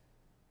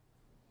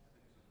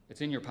 It's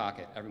in your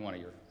pocket, every one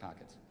of your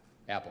pockets.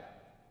 Apple.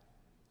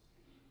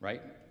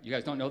 Right? You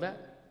guys don't know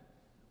that?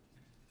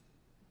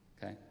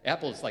 Okay.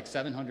 Apple is like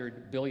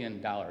 $700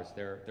 billion.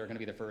 They're going to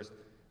be the first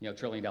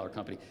trillion-dollar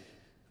company.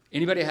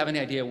 Anybody have any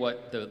idea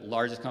what the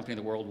largest company in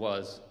the world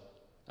was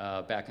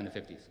back in the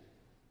 50s?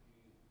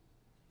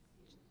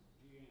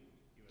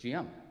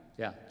 GM.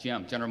 Yeah,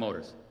 GM, General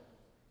Motors.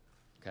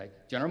 Okay.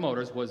 General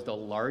Motors was the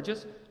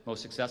largest,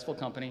 most successful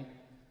company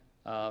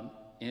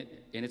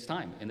in its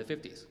time, in the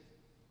 50s.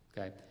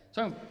 Okay.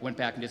 So I went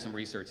back and did some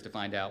research to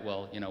find out,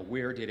 well,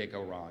 where did it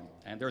go wrong?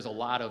 And there's a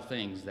lot of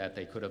things that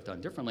they could have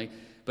done differently.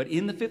 But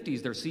in the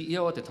 50s, their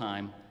CEO at the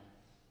time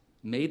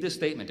made this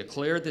statement,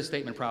 declared this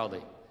statement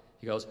proudly.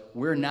 He goes,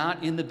 "We're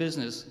not in the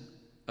business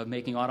of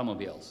making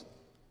automobiles.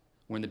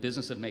 We're in the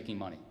business of making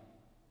money."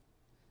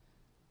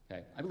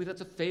 Okay, I believe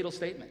that's a fatal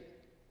statement.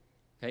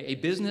 Okay, a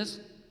business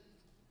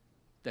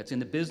that's in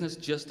the business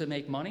just to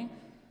make money,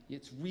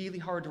 it's really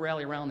hard to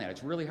rally around that.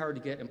 It's really hard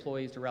to get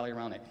employees to rally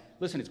around that.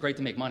 Listen, it's great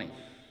to make money.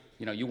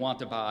 You know, you want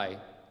to buy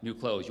new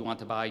clothes. You want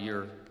to buy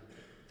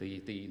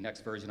the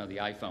next version of the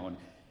iPhone.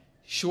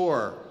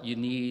 Sure, you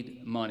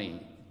need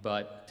money,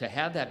 but to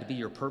have that to be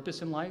your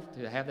purpose in life,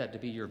 to have that to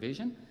be your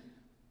vision,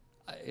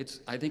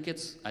 I think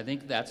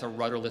that's a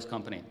rudderless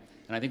company.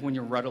 And I think when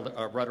you're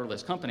a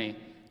rudderless company,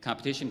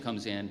 competition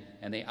comes in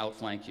and they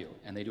outflank you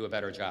and they do a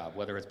better job,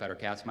 whether it's better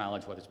gas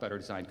mileage, whether it's better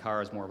designed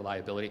cars, more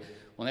reliability.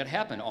 Well, that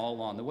happened all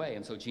along the way.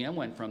 And so GM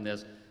went from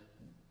this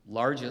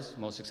largest,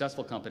 most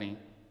successful company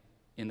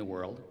in the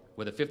world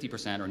with a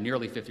 50% or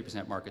nearly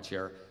 50% market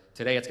share.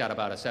 Today it's got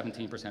about a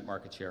 17%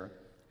 market share.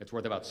 It's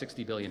worth about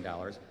 $60 billion.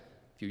 A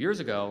few years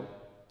ago,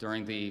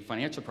 during the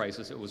financial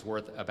crisis, it was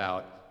worth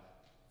about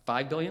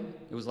 $5 billion.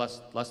 It was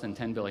less than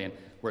 $10 billion,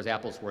 whereas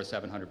Apple's worth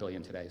 $700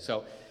 billion today.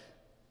 So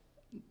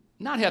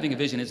not having a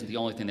vision isn't the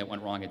only thing that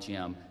went wrong at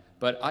GM,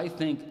 but I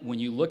think when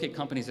you look at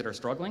companies that are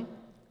struggling,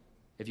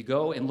 if you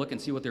go and look and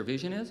see what their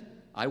vision is,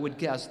 I would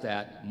guess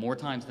that more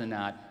times than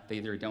not, they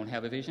either don't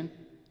have a vision,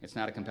 it's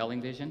not a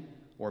compelling vision,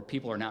 or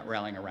people are not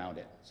rallying around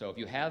it. So if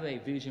you have a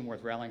vision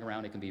worth rallying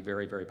around, it can be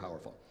very, very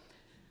powerful.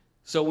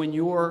 So when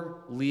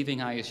you're leaving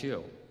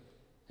ISU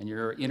and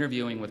you're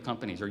interviewing with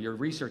companies or you're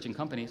researching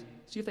companies,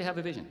 see if they have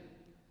a vision.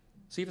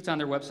 See if it's on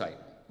their website.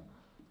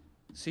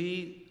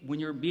 See when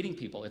you're meeting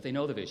people if they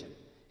know the vision.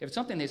 If it's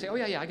something they say, "Oh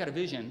yeah, I got a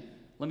vision,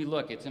 let me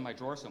look, it's in my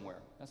drawer somewhere."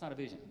 That's not a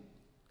vision.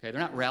 Okay,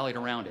 they're not rallied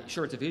around it.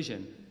 Sure, it's a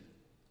vision,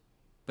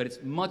 but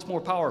it's much more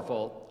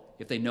powerful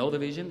if they know the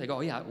vision. They go,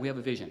 "Oh yeah, we have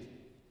a vision.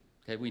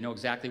 Okay, we know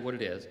exactly what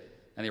it is,"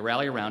 and they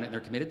rally around it and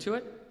they're committed to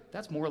it.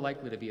 That's more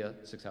likely to be a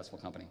successful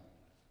company.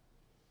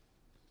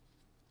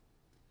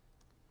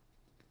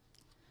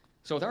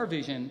 So with our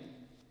vision,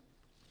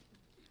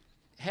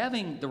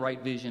 having the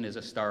right vision is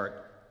a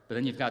start, but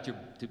then you've got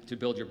to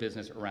build your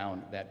business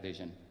around that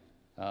vision.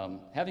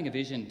 Having a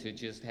vision to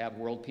just have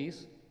world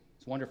peace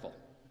is wonderful.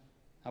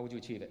 How would you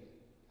achieve it?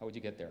 How would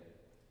you get there?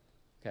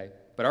 Okay,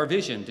 but our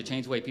vision to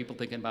change the way people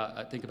think about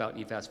and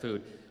eat fast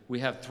food, we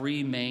have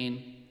three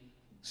main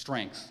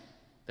strengths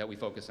that we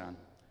focus on.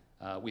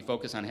 We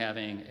focus on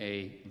having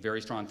a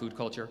very strong food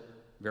culture,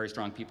 very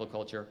strong people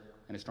culture,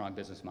 and a strong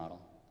business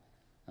model.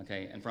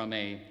 Okay, and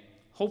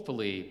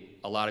hopefully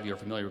a lot of you are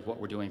familiar with what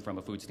we're doing from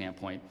a food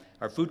standpoint.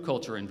 Our food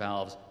culture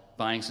involves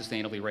buying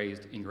sustainably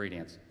raised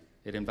ingredients.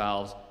 It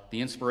involves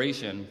the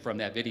inspiration from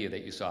that video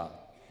that you saw,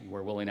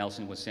 where Willie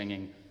Nelson was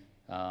singing,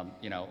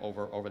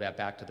 over that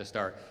Back to the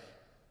Start.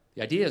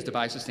 The idea is to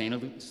buy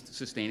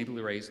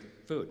sustainably raised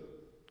food,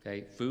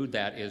 okay? Food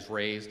that is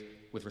raised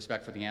with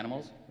respect for the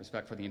animals,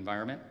 respect for the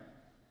environment.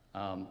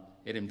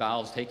 It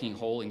involves taking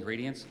whole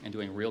ingredients and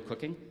doing real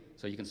cooking,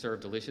 so you can serve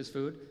delicious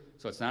food.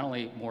 So it's not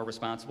only more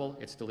responsible,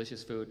 it's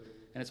delicious food,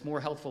 and it's more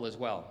healthful as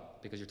well,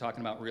 because you're talking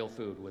about real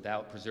food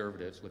without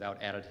preservatives, without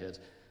additives,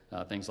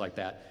 things like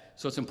that.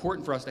 So it's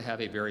important for us to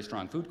have a very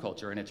strong food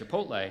culture. And at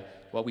Chipotle,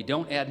 while we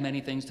don't add many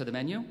things to the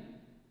menu,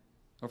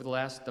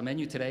 the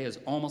menu today is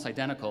almost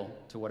identical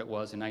to what it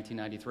was in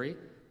 1993.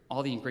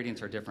 All the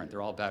ingredients are different.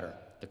 They're all better.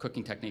 The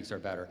cooking techniques are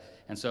better.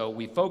 And so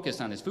we focus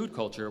on this food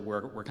culture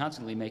where we're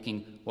constantly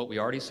making what we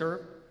already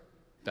serve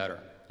better.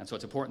 And so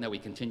it's important that we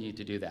continue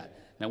to do that.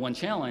 Now, one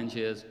challenge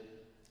is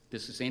the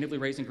sustainably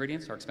raised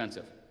ingredients are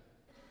expensive.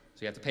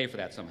 So you have to pay for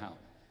that somehow.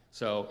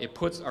 So it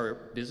puts our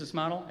business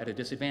model at a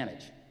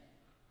disadvantage.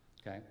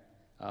 Okay,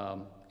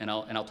 and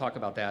I'll talk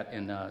about that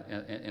in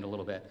a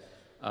little bit.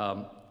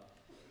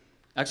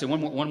 Actually,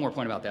 one more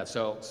point about that.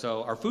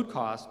 So our food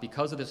cost,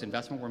 because of this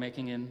investment we're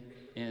making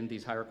in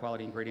these higher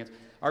quality ingredients,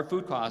 our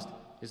food cost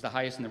is the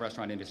highest in the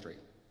restaurant industry.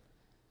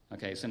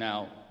 Okay, so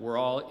now we're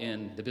all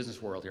in the business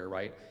world here,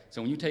 right?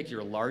 So when you take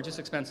your largest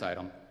expense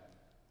item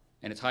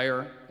and it's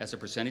higher as a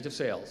percentage of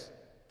sales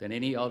than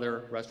any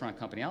other restaurant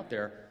company out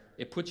there,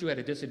 it puts you at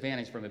a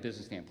disadvantage from a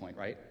business standpoint,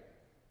 right?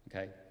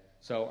 Okay,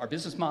 so our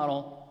business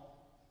model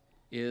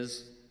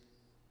is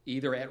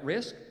either at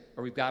risk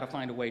or we've got to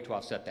find a way to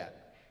offset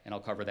that, and I'll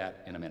cover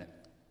that in a minute.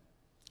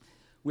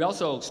 We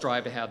also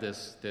strive to have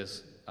this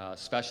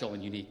special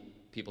and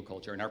unique people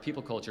culture, and our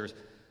people culture is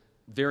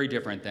very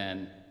different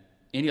than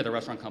any other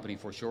restaurant company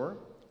for sure.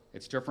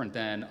 It's different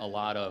than a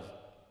lot of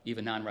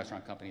even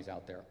non-restaurant companies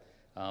out there.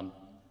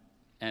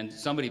 And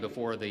somebody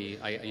before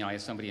I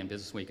asked somebody in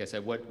Business Week, I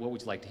said, what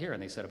would you like to hear?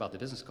 And they said about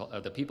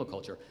the people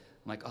culture.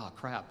 I'm like, oh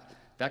crap,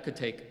 that could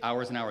take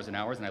hours and hours and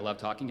hours, and I love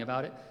talking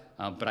about it,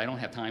 but I don't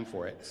have time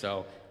for it.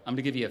 So I'm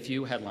gonna give you a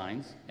few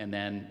headlines, and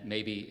then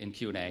maybe in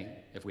Q&A,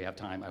 if we have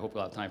time, I hope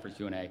we'll have time for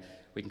Q&A,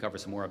 we can cover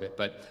some more of it.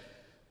 But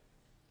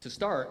to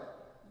start,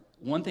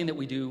 one thing that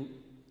we do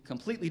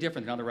completely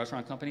different than other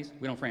restaurant companies,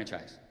 we don't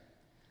franchise.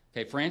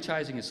 Okay,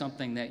 franchising is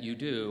something that you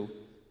do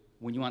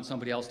when you want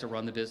somebody else to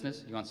run the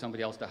business, you want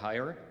somebody else to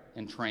hire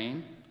and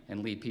train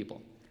and lead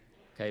people.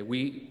 Okay,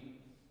 we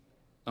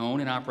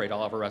own and operate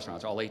all of our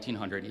restaurants, all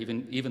 1,800,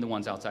 even the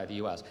ones outside the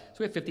U.S. So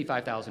we have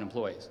 55,000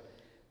 employees.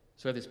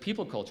 So we have this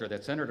people culture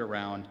that's centered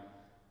around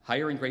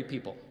hiring great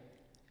people.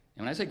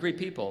 And when I say great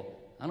people,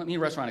 I don't mean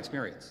restaurant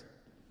experience.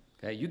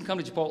 Okay? You can come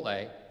to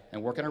Chipotle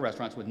and work in our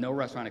restaurants with no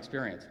restaurant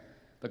experience.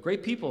 But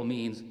great people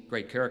means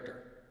great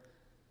character.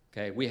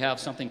 Okay? We have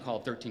something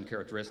called 13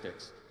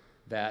 characteristics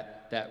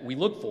that we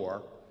look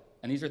for,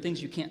 and these are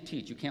things you can't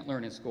teach, you can't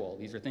learn in school.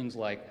 These are things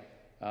like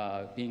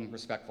being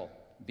respectful,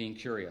 being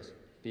curious,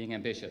 being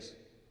ambitious,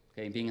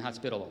 okay, being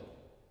hospitable,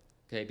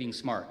 okay, being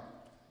smart,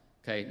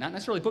 okay, not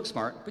necessarily book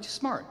smart, but just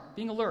smart,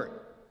 being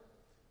alert,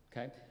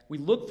 okay. We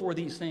look for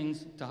these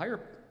things to hire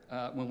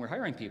when we're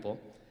hiring people,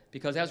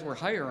 because as we're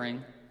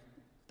hiring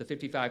the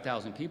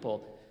 55,000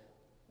 people,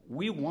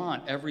 we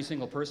want every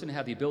single person to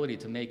have the ability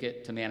to make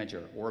it to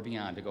manager or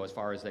beyond, to go as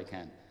far as they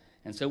can.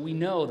 And so we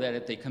know that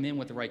if they come in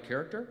with the right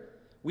character,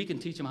 we can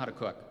teach them how to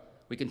cook,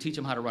 we can teach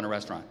them how to run a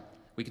restaurant,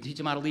 we can teach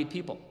them how to lead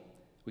people,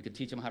 we can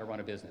teach them how to run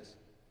a business.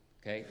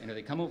 Okay? And if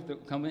they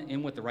come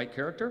in with the right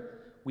character,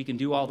 we can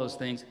do all those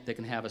things. They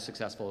can have a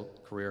successful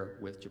career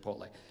with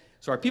Chipotle.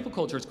 So our people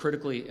culture is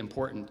critically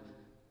important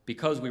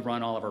because we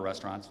run all of our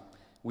restaurants.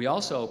 We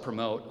also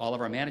promote all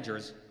of our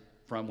managers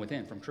from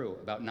within, from crew.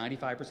 About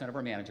 95% of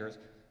our managers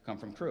come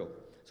from crew.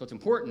 So it's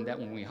important that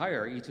when we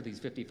hire each of these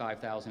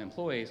 55,000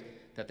 employees,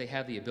 that they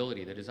have the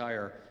ability, the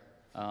desire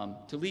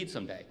to lead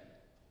someday.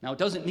 Now, it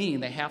doesn't mean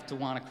they have to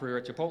want a career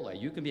at Chipotle.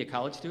 You can be a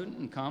college student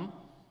and come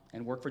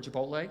and work for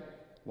Chipotle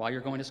while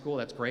you're going to school.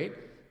 That's great,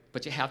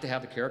 but you have to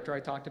have the character I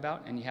talked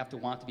about, and you have to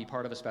want to be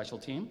part of a special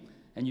team,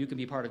 and you can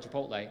be part of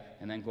Chipotle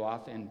and then go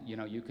off and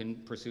you can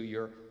pursue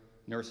your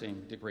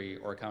nursing degree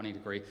or accounting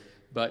degree,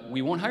 but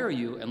we won't hire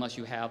you unless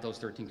you have those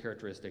 13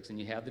 characteristics and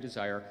you have the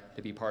desire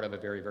to be part of a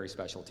very, very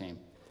special team.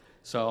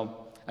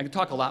 So I could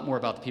talk a lot more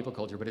about the people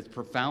culture, but it's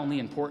profoundly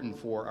important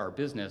for our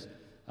business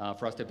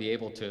for us to be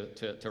able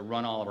to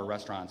run all of our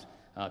restaurants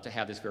to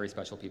have this very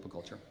special people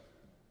culture.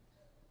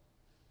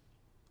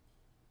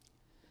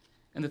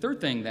 And the third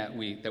thing that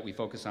we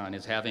focus on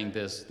is having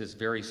this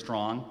very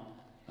strong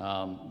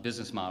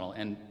business model.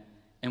 And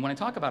when I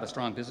talk about a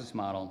strong business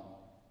model,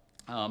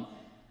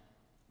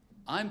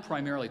 I'm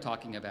primarily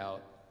talking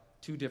about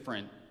two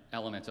different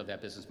elements of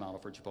that business model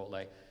for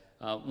Chipotle.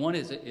 One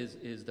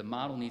is the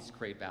model needs to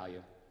create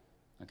value,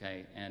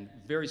 okay? And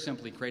very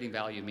simply, creating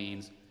value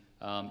means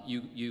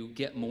you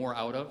get more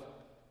out of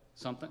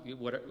something.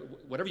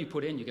 Whatever you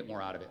put in, you get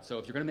more out of it. So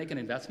if you're going to make an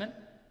investment,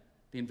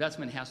 the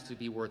investment has to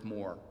be worth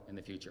more in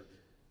the future.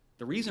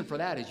 The reason for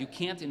that is you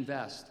can't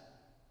invest,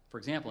 for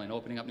example, in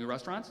opening up new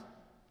restaurants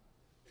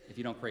if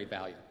you don't create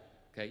value,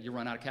 okay? You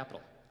run out of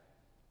capital.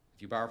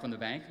 If you borrow from the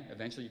bank,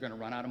 eventually you're going to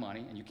run out of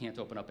money and you can't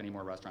open up any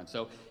more restaurants.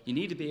 So you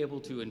need to be able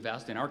to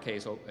invest, in our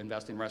case,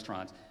 invest in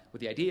restaurants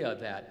with the idea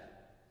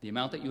that the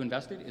amount that you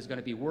invested is going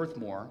to be worth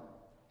more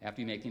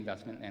after you make the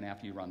investment and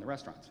after you run the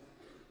restaurants.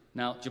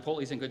 Now,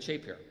 Chipotle's in good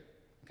shape here.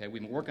 Okay,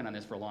 we've been working on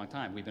this for a long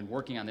time. We've been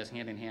working on this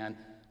hand in hand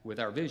with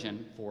our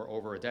vision for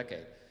over a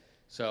decade.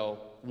 So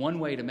one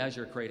way to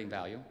measure creating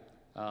value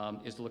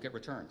is to look at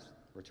return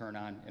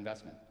on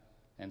investment.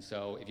 And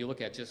so if you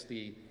look at just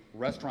the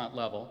restaurant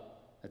level,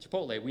 at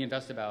Chipotle, we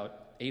invest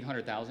about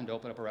 $800,000 to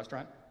open up a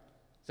restaurant.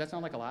 Does that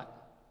sound like a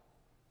lot?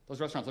 Those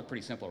restaurants look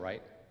pretty simple,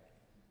 right?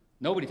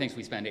 Nobody thinks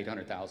we spend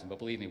 $800,000, but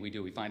believe me, we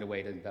do. We find a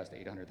way to invest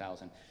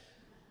 $800,000.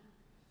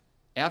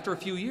 After a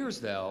few years,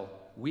 though,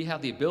 we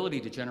have the ability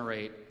to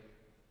generate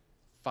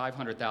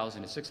 $500,000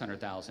 to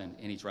 $600,000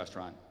 in each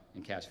restaurant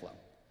in cash flow.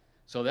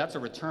 So that's a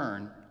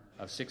return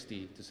of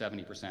 60 to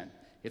 70%.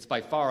 It's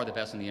by far the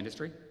best in the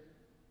industry.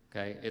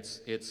 Okay,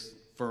 it's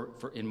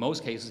in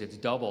most cases it's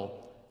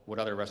double what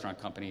other restaurant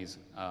companies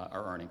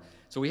are earning.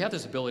 So we have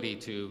this ability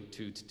to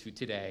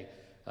today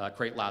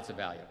create lots of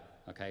value.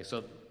 Okay,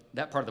 so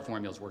that part of the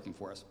formula is working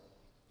for us.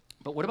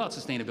 But what about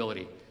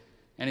sustainability?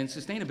 And in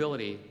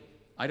sustainability,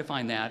 I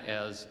define that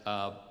as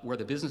where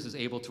the business is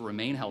able to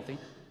remain healthy,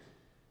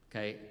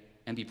 okay,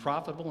 and be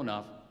profitable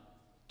enough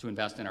to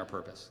invest in our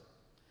purpose.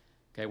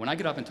 Okay, when I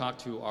get up and talk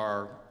to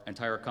our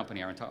entire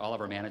company, all of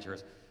our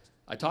managers,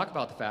 I talk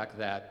about the fact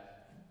that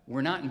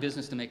we're not in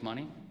business to make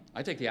money.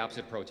 I take the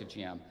opposite approach at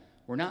GM.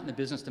 We're not in the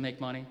business to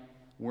make money.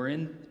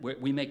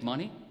 We make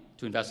money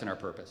to invest in our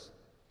purpose.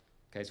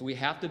 Okay, so we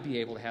have to be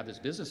able to have this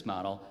business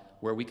model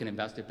where we can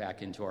invest it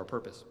back into our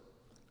purpose.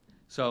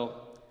 So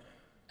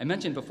I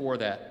mentioned before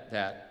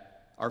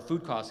that our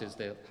food cost is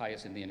the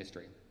highest in the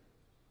industry.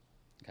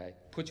 Okay,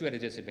 puts you at a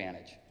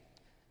disadvantage.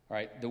 All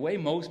right, the way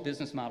most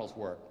business models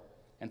work,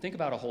 and think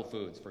about a Whole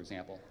Foods, for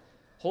example.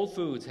 Whole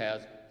Foods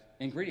has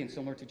ingredients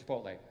similar to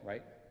Chipotle,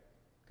 right?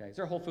 Okay, is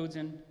there Whole Foods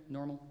in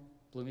Normal,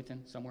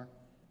 Bloomington, somewhere?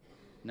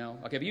 No?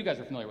 Okay, but you guys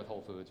are familiar with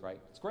Whole Foods, right?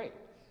 It's great.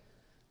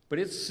 But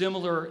it's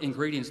similar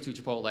ingredients to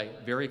Chipotle,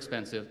 very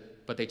expensive,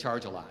 but they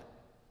charge a lot.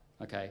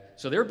 Okay,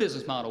 so their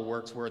business model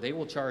works where they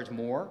will charge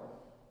more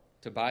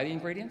to buy the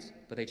ingredients,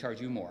 but they charge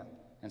you more.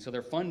 And so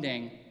they're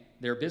funding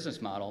their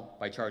business model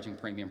by charging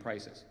premium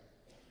prices.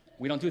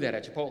 We don't do that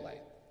at Chipotle.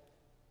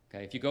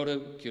 Okay, if you go to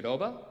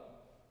Qdoba,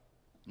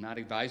 I'm not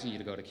advising you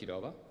to go to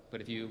Qdoba, but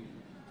if you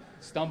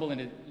stumble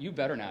into, you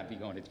better not be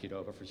going to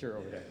Qdoba for sure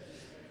over there.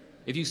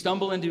 If you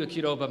stumble into a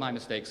Qdoba by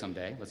mistake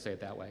someday, let's say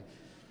it that way,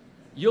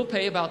 you'll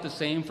pay about the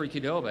same for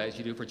Qdoba as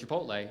you do for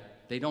Chipotle.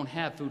 They don't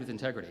have food with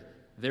integrity.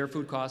 Their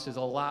food cost is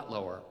a lot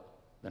lower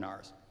than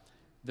ours.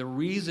 The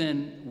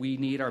reason we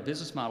need our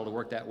business model to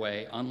work that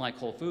way, unlike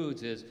Whole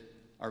Foods, is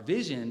our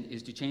vision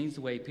is to change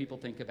the way people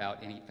think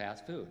about and eat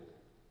fast food.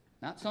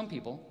 Not some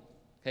people.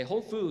 Okay,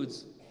 Whole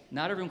Foods,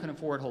 not everyone can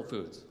afford Whole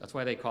Foods. That's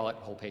why they call it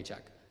Whole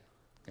Paycheck.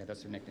 Okay,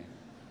 that's their nickname.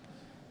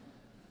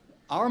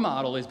 Our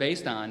model is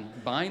based on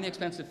buying the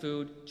expensive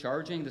food,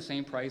 charging the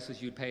same price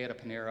as you'd pay at a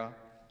Panera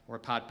or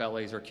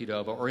Potbelly's or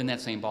Qdoba or in that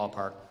same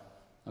ballpark,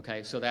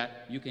 okay, so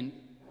that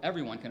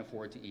everyone can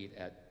afford to eat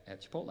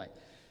at Chipotle.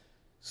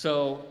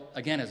 So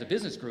again, as a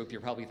business group,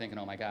 you're probably thinking,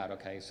 oh my God,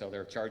 okay, so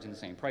they're charging the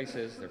same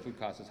prices, their food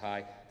cost is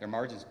high, their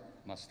margins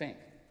must stink.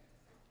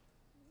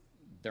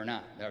 They're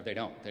not, they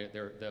don't.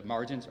 The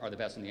margins are the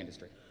best in the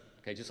industry.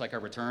 Okay, just like our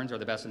returns are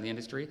the best in the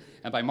industry.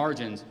 And by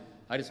margins,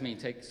 I just mean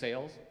take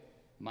sales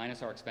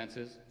minus our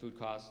expenses, food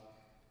costs,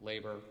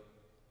 labor,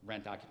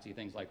 rent, occupancy,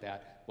 things like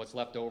that. What's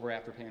left over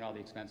after paying all the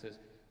expenses,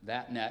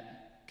 that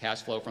net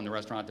cash flow from the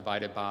restaurant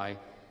divided by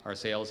our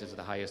sales is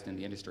the highest in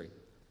the industry.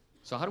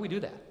 So how do we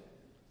do that?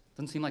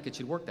 Doesn't seem like it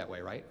should work that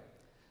way, right?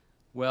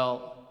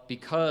 Well,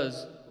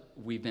 because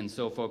we've been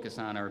so focused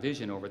on our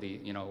vision over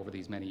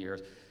these many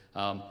years,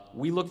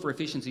 we look for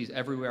efficiencies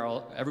everywhere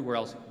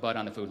else but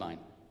on the food line.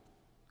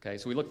 Okay,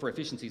 so we look for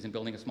efficiencies in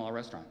building a small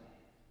restaurant.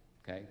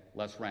 Okay,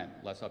 less rent,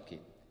 less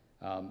upkeep.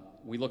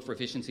 We look for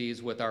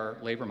efficiencies with our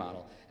labor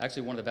model.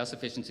 Actually, one of the best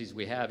efficiencies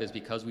we have is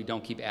because we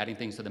don't keep adding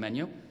things to the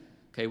menu.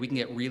 Okay, we can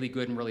get really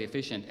good and really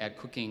efficient at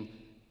cooking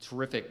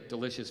terrific,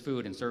 delicious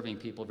food and serving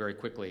people very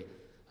quickly,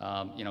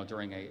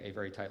 during a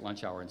very tight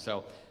lunch hour. And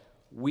so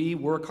we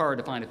work hard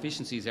to find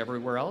efficiencies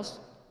everywhere else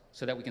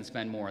so that we can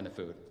spend more on the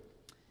food.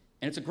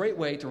 And it's a great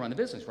way to run the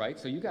business, right?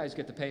 So you guys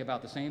get to pay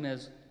about the same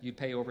as you'd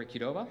pay over at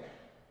Qdoba,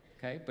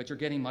 okay? But you're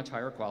getting much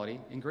higher quality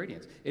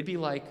ingredients. It'd be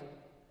like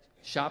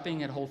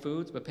shopping at Whole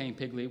Foods but paying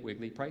Piggly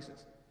Wiggly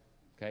prices,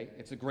 okay?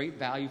 It's a great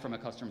value from a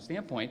customer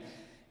standpoint,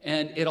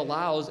 and it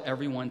allows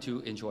everyone to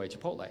enjoy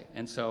Chipotle.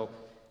 And so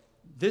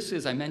this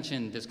is, I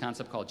mentioned this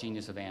concept called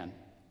genius of and.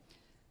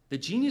 The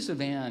genius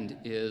of and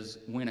is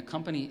when a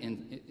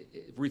company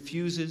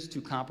refuses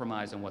to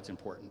compromise on what's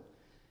important.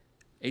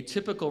 A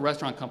typical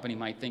restaurant company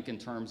might think in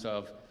terms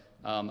of,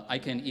 I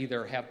can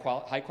either have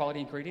high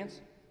quality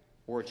ingredients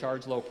or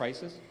charge low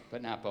prices,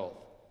 but not both.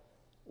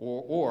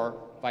 Or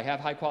if I have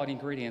high quality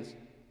ingredients,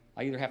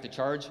 I either have to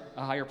charge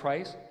a higher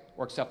price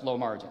or accept low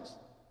margins,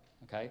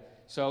 okay?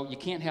 So you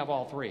can't have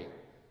all three.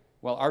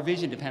 Well, our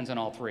vision depends on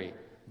all three.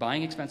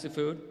 Buying expensive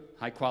food,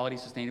 high quality,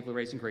 sustainably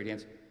raised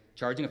ingredients,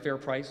 charging a fair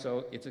price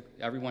so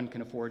everyone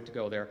can afford to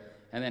go there,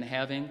 and then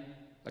having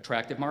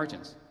attractive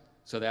margins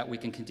so that we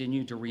can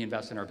continue to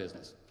reinvest in our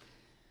business.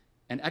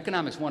 And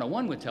Economics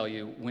 101 would tell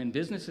you when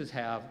businesses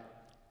have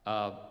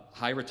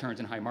high returns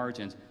and high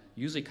margins,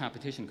 usually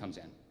competition comes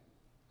in,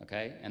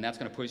 okay? And that's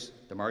going to push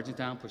the margins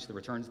down, push the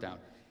returns down.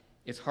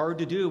 It's hard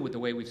to do with the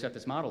way we've set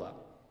this model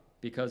up,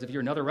 because if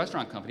you're another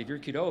restaurant company, if you're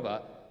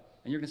Qdoba,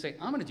 and you're going to say,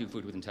 I'm going to do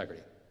food with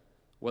integrity.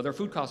 Well, their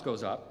food cost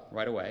goes up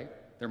right away.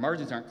 Their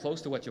margins aren't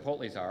close to what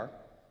Chipotle's are,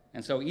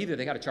 and so either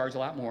they got to charge a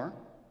lot more,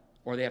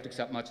 or they have to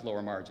accept much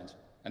lower margins.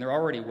 And they're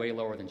already way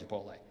lower than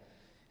Chipotle.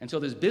 And so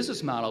this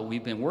business model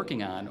we've been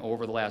working on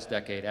over the last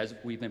decade as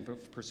we've been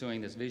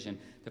pursuing this vision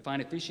to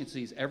find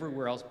efficiencies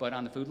everywhere else but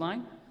on the food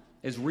line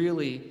is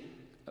really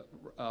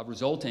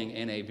resulting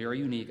in a very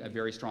unique, a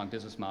very strong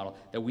business model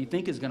that we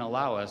think is going to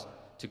allow us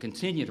to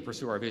continue to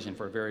pursue our vision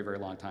for a very, very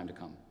long time to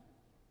come.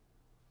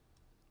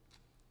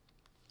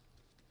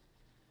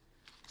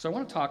 So I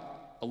want to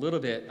talk a little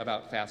bit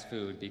about fast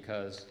food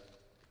because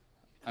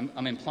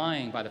I'm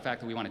implying by the fact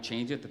that we want to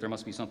change it that there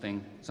must be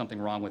something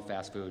wrong with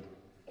fast food.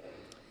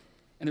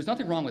 And there's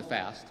nothing wrong with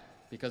fast,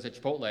 because at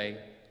Chipotle,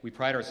 we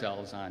pride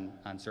ourselves on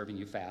serving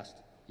you fast,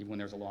 even when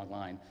there's a long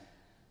line.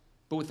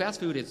 But with fast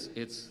food,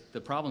 it's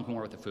the problem's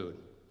more with the food.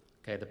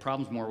 Okay, the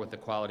problem's more with the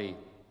quality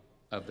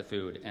of the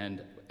food.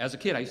 And as a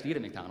kid, I used to eat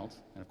at McDonald's.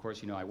 And of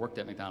course, I worked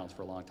at McDonald's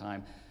for a long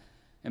time.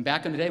 And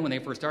back in the day when they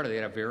first started, they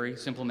had a very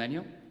simple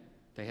menu.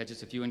 They had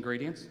just a few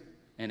ingredients,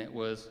 and it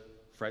was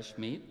fresh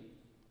meat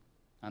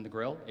on the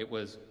grill. It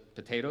was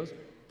potatoes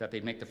that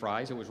they'd make the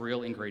fries. It was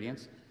real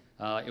ingredients.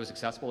 It was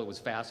accessible, it was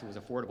fast, it was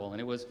affordable,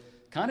 and it was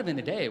kind of in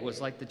the day, it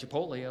was like the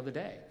Chipotle of the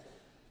day.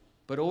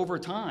 But over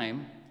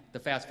time, the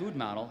fast food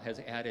model has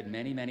added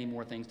many, many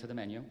more things to the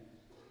menu.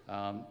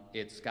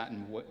 It's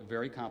gotten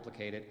very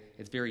complicated.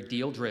 It's very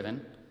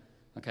deal-driven,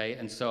 okay?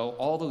 And so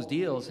all those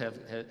deals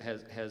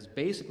has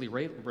basically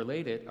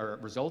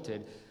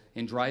resulted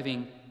in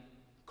driving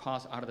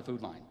costs out of the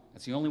food line.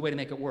 That's the only way to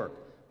make it work.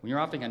 When you're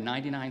offering a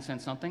 99-cent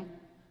something,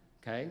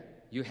 okay,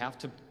 you have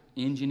to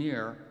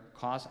engineer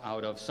costs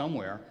out of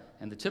somewhere,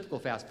 and the typical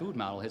fast food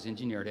model has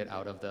engineered it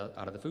out of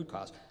the food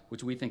cost,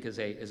 which we think is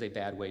a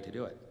bad way to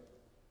do it.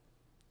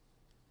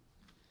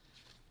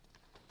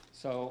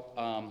 So,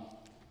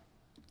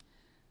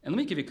 and let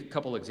me give you a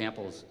couple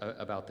examples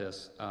about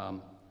this.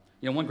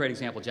 You know, one great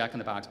example, Jack in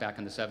the Box back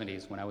in the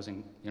 70s when I was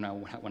in, you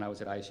know, when I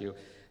was at ISU,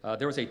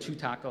 there was a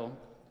 2-taco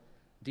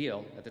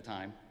deal at the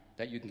time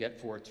that you can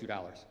get for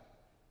 $2.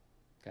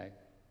 Okay?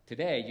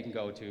 Today, you can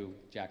go to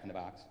Jack in the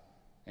Box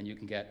and you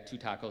can get 2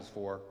 tacos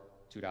for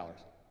 $2.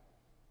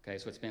 Okay,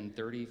 so it's been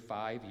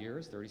 35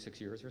 years,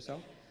 36 years or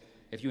so.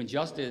 If you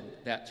adjusted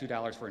that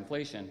 $2 for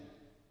inflation,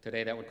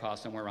 today that would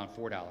cost somewhere around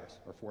 $4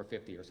 or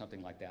 $4.50 or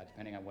something like that,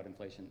 depending on what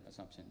inflation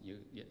assumption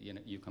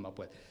you come up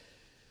with.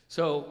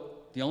 So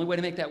the only way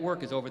to make that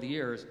work is over the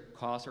years,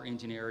 costs are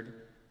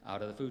engineered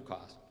out of the food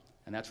cost.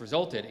 And that's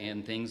resulted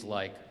in things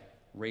like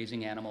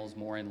raising animals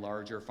more in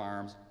larger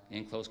farms,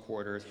 in close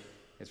quarters.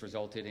 It's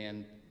resulted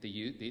in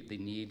the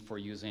need for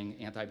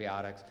using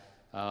antibiotics.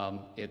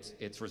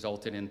 It's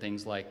resulted in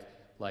things like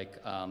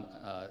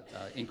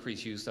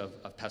increased use of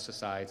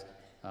pesticides,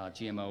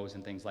 GMOs,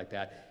 and things like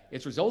that.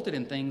 It's resulted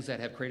in things that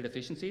have created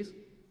efficiencies,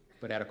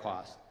 but at a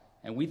cost.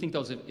 And we think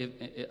those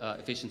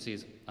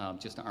efficiencies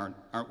just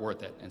aren't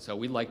worth it. And so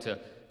we'd like to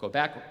go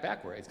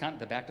backward. It's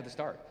kind of back to the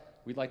start.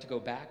 We'd like to go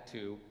back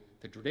to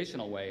the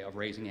traditional way of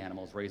raising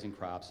animals, raising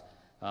crops,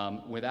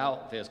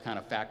 without this kind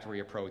of factory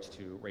approach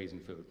to raising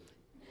food.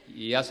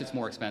 Yes, it's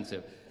more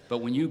expensive, but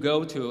when you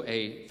go to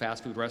a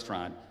fast food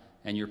restaurant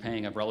and you're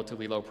paying a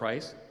relatively low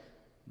price,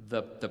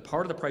 the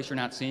part of the price you're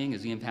not seeing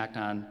is the impact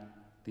on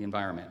the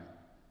environment,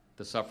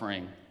 the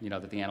suffering, you know,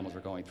 that the animals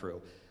are going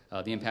through,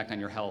 the impact on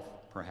your health,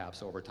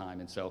 perhaps, over time.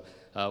 And so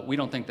we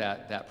don't think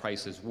that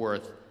price is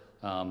worth,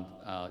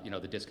 you know,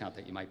 the discount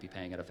that you might be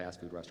paying at a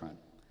fast food restaurant.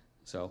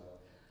 So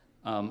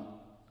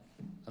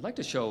I'd like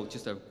to show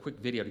just a quick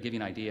video to give you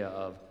an idea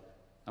of,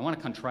 I want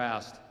to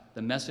contrast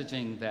the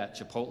messaging that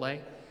Chipotle,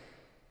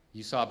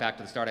 you saw back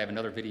to the start, I have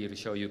another video to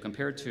show you,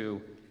 compared to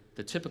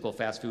the typical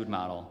fast food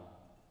model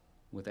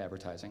with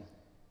advertising.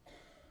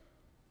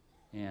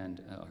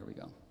 And, oh, here we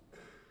go.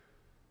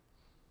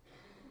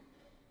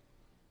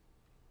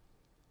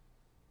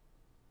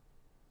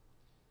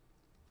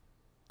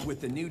 With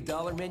the new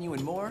 $1 menu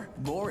and more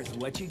is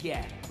what you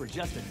get. For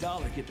just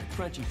 $1, get the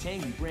crunchy,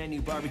 tangy, brand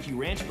new barbecue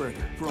ranch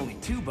burger. For only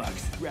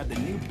 $2, grab the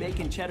new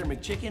bacon cheddar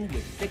McChicken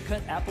with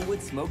thick-cut applewood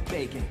smoked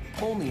bacon.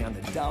 Only on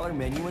the $1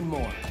 menu and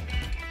more.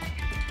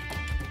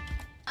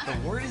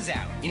 The word is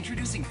out.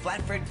 Introducing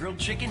flatbread grilled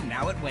chicken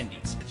now at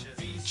Wendy's.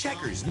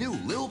 Checker's new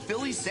Lil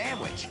Philly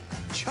sandwich.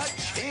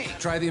 Cha-ching!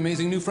 Try the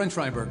amazing new French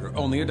fry burger,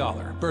 only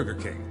 $1. Burger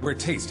King, where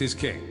taste is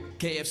king.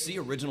 KFC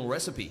original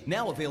recipe,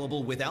 now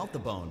available without the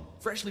bone.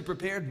 Freshly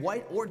prepared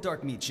white or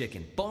dark meat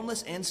chicken,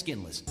 boneless and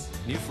skinless.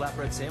 New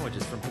flatbread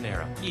sandwiches from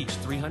Panera, each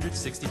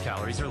 360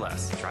 calories or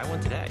less. Try one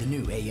today. The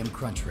new AM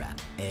Crunch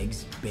Wrap,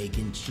 eggs,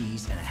 bacon,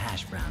 cheese, and a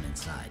hash brown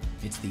inside.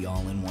 It's the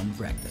all-in-one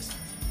breakfast.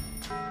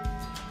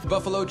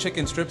 Buffalo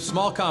chicken strips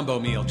small combo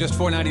meal, just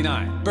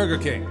 $4.99. Burger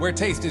King, where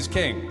taste is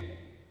king.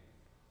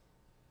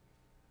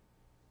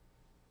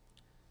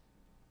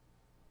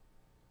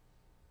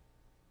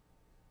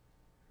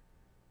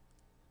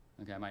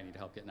 Okay, I might need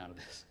help getting out of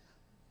this.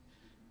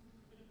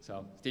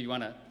 So, Steve, you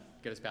want to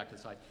get us back to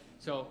the slide?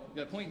 So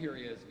the point here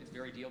is it's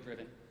very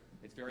deal-driven.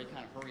 It's very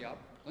kind of hurry up.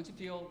 Once you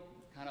feel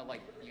kind of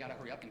like you got to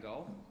hurry up and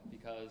go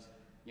because,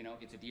 you know,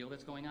 it's a deal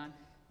that's going on,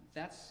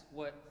 that's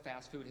what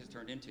fast food has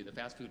turned into. The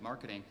fast food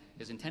marketing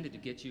is intended to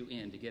get you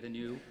in, to get a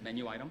new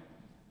menu item,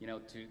 you know,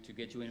 to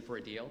get you in for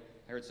a deal.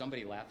 I heard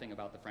somebody laughing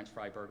about the French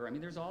fry burger. I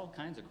mean, there's all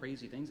kinds of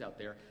crazy things out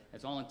there.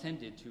 It's all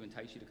intended to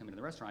entice you to come into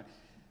the restaurant.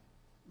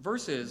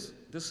 Versus,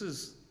 this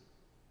is,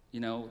 you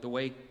know, the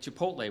way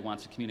Chipotle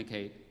wants to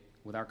communicate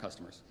with our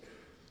customers.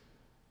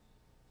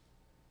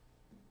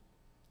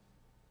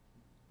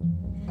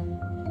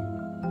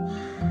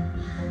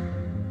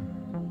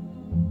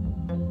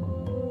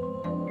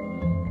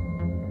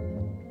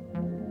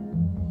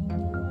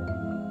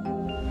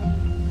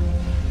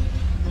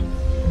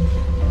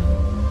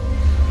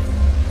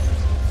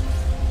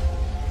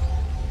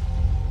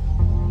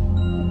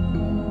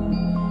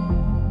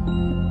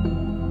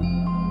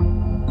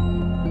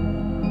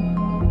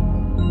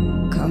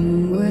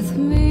 Come with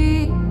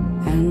me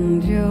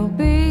and you'll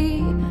be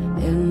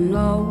in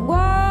a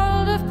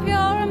world of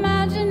pure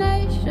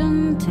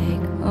imagination.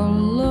 Take a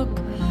look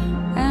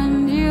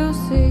and you'll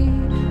see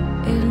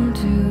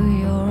into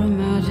your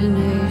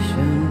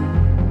imagination.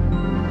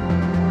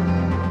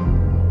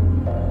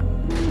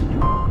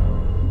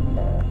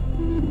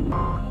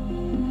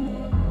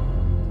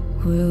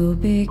 We'll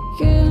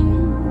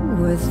begin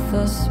with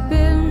a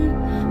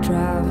spin,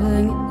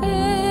 traveling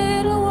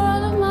in a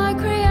world of my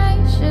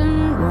creation.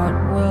 What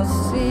we'll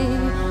see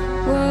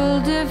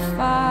will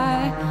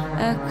defy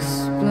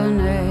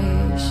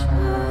explanation.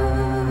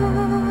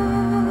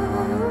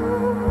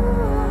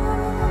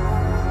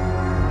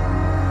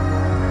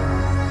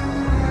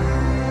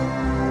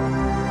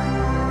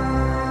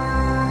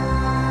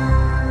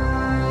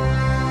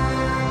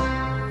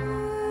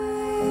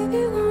 If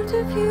you want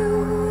to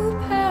view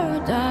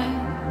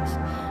paradise,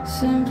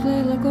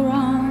 simply look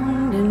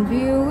around and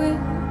view it.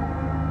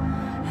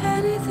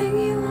 Anything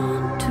you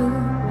want to,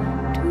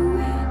 do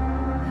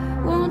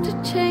it. Want to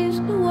change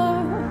the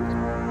world,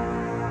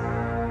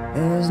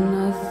 there's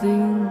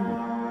nothing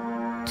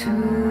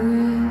to it.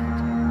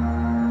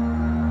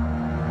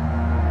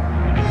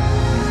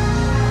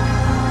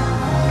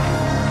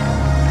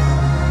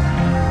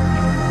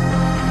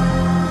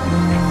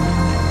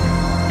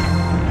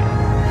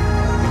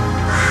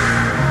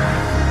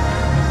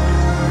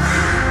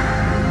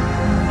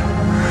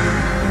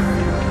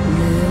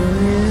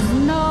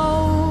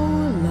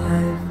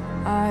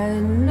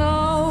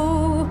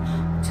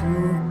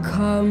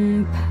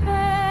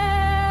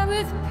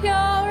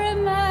 your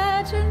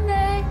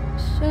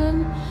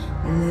imagination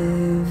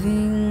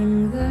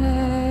living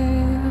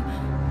there.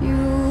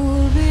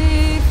 You'll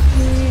be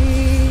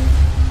free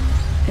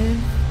if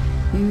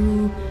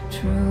you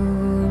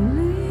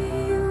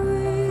truly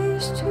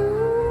wish to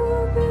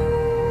be.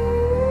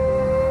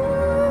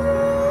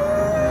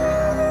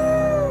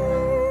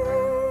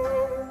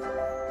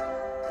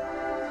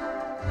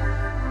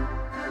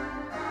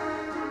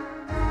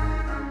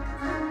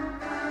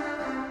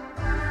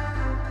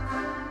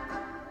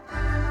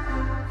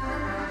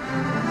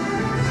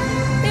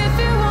 If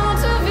you want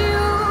to view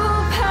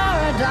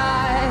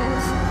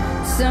paradise,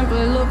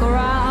 simply look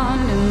around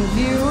and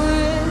view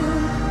it.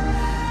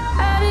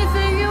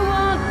 Anything you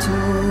want to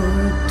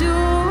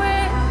do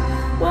it.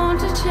 Want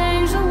to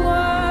change the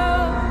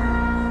world,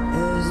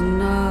 there's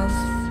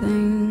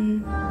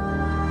nothing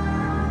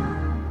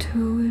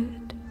to it.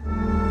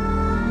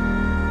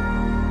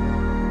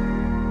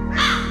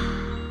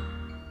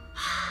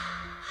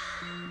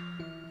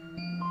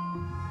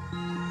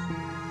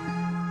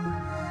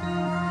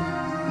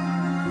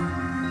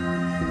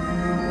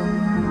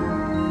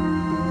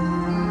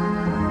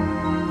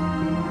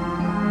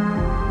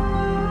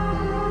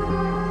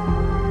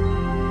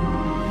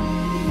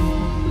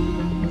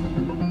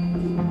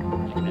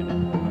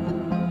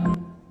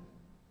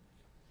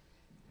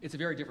 It's a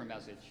very different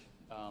message.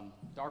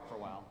 Dark for a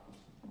while,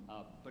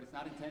 but it's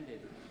not intended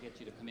to get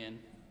you to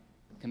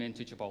come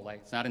into Chipotle.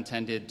 It's not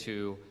intended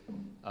to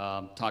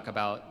talk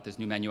about this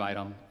new menu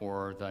item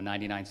or the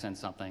 99-cent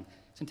something.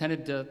 It's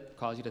intended to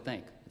cause you to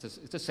think.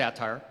 It's a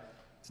satire.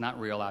 It's not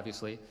real,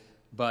 obviously,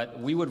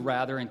 but we would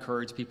rather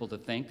encourage people to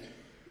think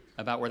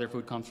about where their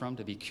food comes from,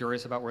 to be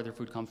curious about where their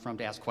food comes from,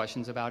 to ask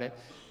questions about it.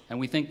 And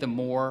we think the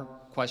more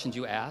questions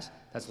you ask,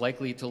 that's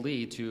likely to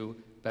lead to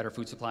better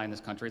food supply in this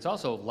country. It's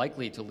also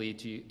likely to lead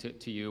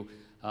to you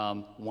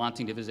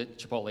wanting to visit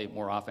Chipotle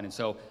more often. And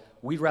so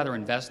we'd rather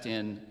invest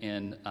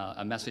in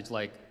a message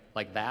like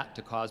that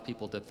to cause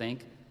people to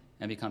think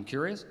and become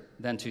curious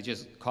than to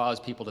just cause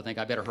people to think,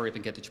 I better hurry up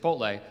and get to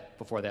Chipotle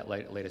before that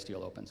latest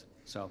deal opens.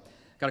 So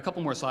got a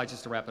couple more slides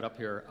just to wrap it up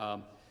here.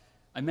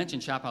 I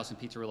mentioned Shop House and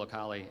Pizzeria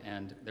Locale,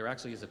 and there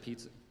actually is a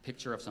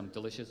picture of some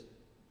delicious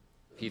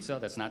pizza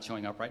that's not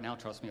showing up right now.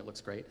 Trust me, it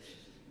looks great.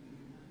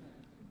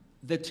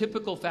 The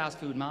typical fast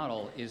food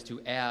model is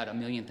to add a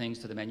million things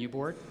to the menu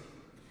board,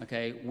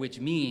 okay, which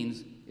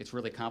means it's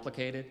really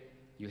complicated.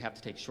 You have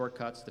to take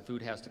shortcuts. The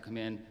food has to come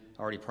in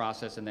already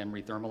processed and then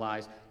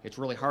rethermalized. It's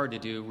really hard to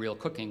do real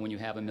cooking when you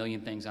have a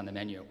million things on the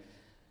menu.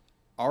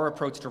 Our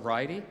approach to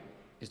variety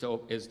is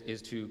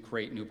to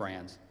create new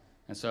brands.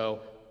 And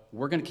so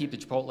we're going to keep the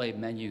Chipotle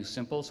menu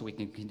simple so we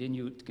can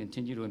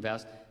continue to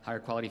invest higher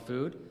quality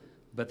food,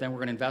 but then we're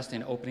going to invest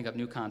in opening up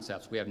new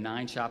concepts. We have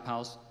 9 Shop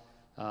House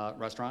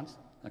restaurants.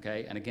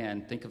 Okay, and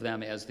again, think of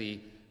them as the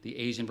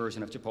Asian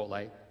version of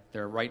Chipotle.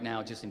 They're right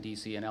now just in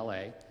DC and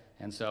LA,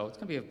 and so it's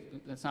going to be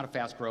it's not a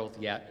fast growth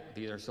yet.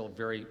 These are still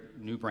very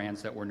new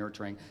brands that we're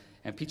nurturing.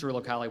 And Pizzeria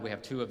Locale, we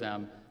have 2 of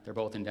them. They're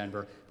both in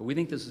Denver. But we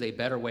think this is a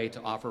better way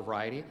to offer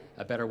variety,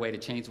 a better way to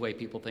change the way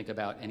people think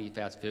about any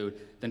fast food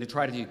than to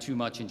try to do too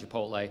much in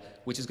Chipotle,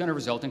 which is going to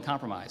result in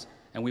compromise.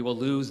 And we will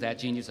lose that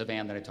genius of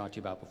Ann that I talked to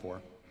you about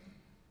before.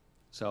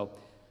 So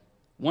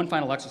one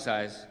final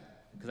exercise,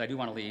 because I do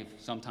want to leave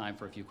some time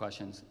for a few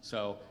questions.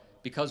 So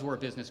because we're a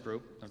business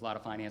group, there's a lot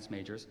of finance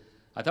majors,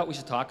 I thought we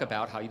should talk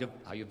about how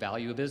you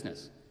value a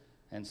business.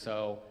 And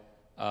so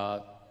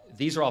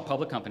these are all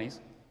public companies.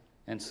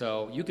 And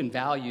so you can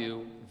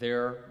value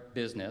their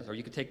business, or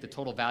you could take the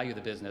total value of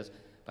the business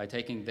by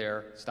taking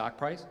their stock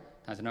price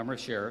times the number of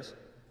shares.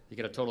 You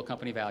get a total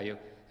company value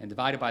and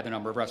divide it by the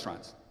number of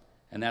restaurants.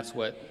 And that's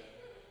what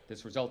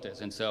this result is.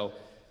 And so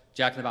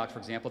Jack in the Box, for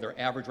example, their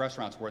average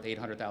restaurant's worth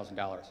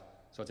 $800,000.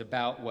 So it's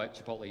about what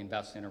Chipotle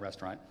invests in a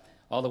restaurant,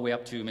 all the way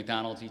up to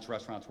McDonald's. Each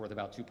restaurant's worth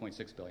about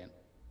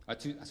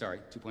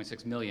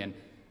 $2.6 million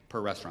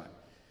per restaurant.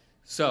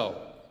 So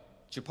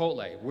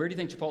Chipotle, where do you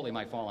think Chipotle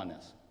might fall on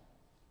this?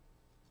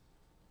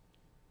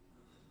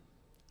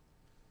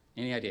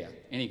 Any idea?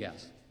 Any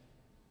guess?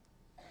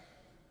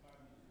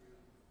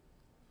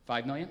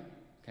 5 million?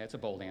 Okay, that's a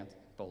bold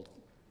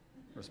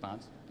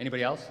response.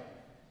 Anybody else?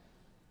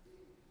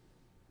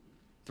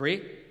 3?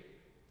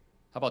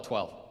 How about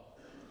 12?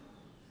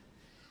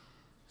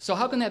 So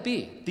how can that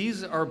be?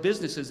 These are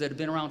businesses that have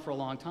been around for a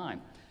long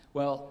time.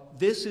 Well,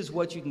 this is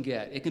what you can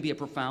get. It can be a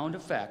profound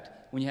effect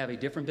when you have a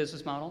different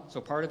business model. So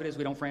part of it is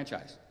we don't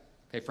franchise.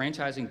 Okay,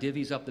 franchising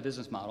divvies up the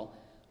business model.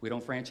 We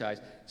don't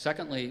franchise.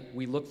 Secondly,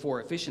 we look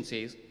for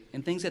efficiencies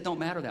in things that don't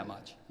matter that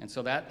much. And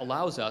so that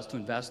allows us to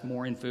invest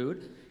more in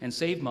food and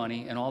save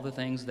money in all the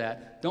things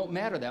that don't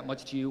matter that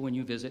much to you when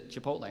you visit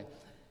Chipotle.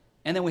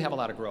 And then we have a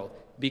lot of growth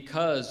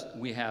because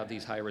we have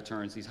these high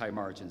returns, these high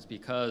margins,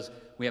 because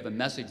we have a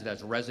message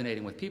that's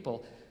resonating with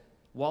people.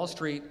 Wall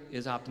Street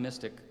is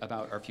optimistic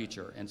about our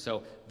future. And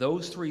so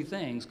those 3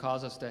 things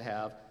cause us to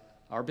have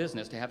our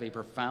business to have a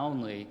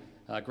profoundly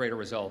greater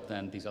result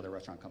than these other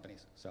restaurant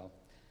companies. So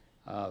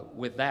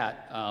with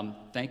that,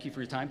 thank you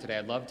for your time today.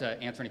 I'd love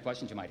to answer any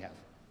questions you might have.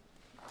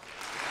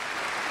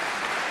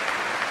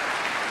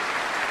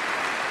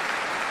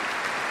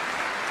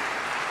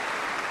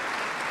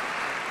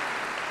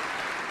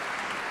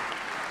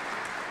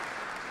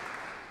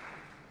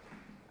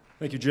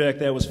 Thank you, Jack.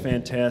 That was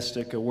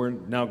fantastic. We're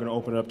now going to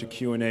open it up to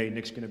Q&A.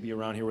 Nick's going to be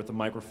around here with the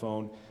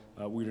microphone.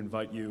 We'd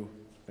invite you,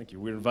 thank you,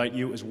 we'd invite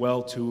you as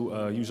well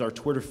to use our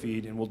Twitter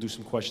feed, and we'll do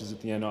some questions at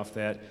the end off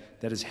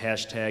that. That is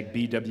hashtag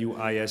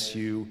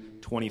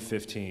BWISU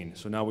 2015.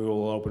 So now we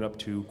will open up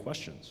to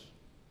questions.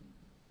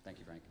 Thank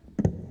you, Frank.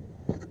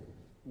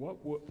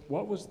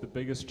 What was the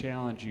biggest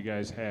challenge you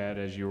guys had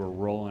as you were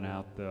rolling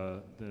out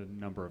the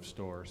number of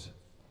stores?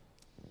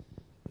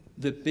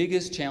 The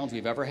biggest challenge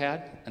we've ever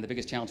had, and the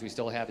biggest challenge we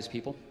still have, is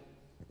people.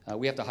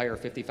 We have to hire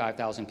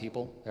 55,000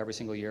 people every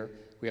single year.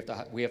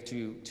 We have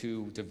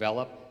to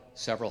develop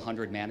several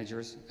hundred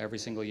managers every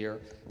single year.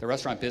 The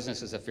restaurant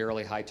business is a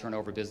fairly high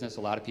turnover business.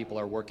 A lot of people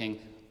are working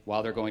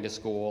while they're going to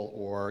school,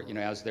 or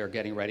as they're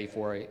getting ready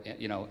for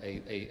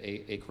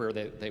a career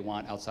that they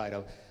want outside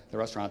of the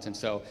restaurants. And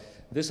so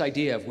this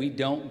idea, if we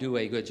don't do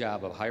a good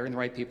job of hiring the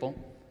right people,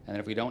 and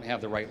if we don't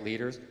have the right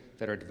leaders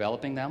that are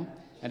developing them,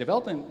 and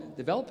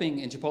developing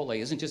in Chipotle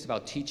isn't just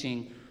about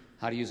teaching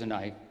how to use a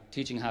knife,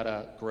 teaching how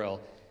to grill.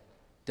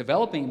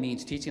 Developing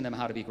means teaching them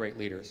how to be great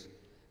leaders.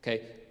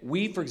 Okay?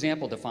 We, for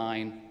example,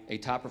 define a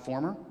top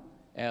performer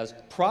as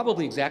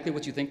probably exactly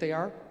what you think they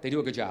are. They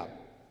do a good job.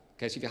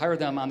 Okay? So if you hire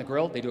them on the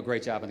grill, they do a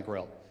great job on the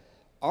grill.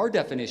 Our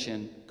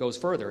definition goes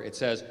further. It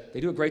says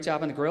they do a great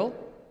job on the grill,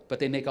 but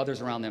they make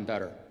others around them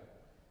better.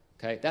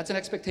 Okay? That's an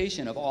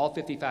expectation of all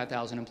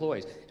 55,000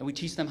 employees. And we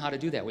teach them how to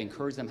do that. We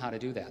encourage them how to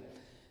do that.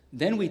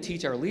 Then we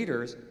teach our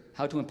leaders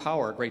how to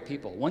empower great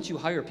people. Once you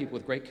hire people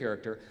with great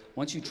character,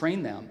 once you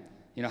train them,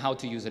 how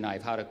to use a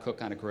knife, how to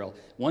cook on a grill,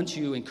 once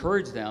you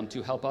encourage them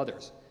to help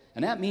others.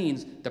 And that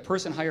means the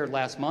person hired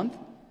last month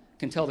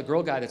can tell the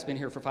grill guy that's been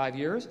here for 5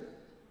 years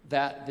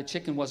that the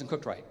chicken wasn't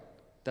cooked right,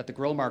 that the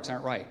grill marks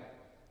aren't right.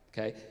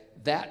 Okay?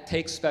 That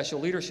takes special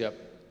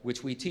leadership,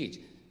 which we teach.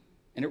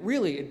 And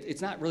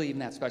it's not really even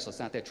that special. It's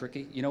not that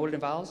tricky. You know what it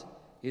involves?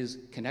 Is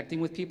connecting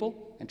with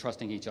people and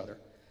trusting each other.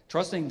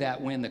 Trusting that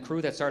when the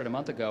crew that started a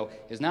month ago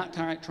is not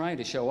trying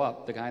to show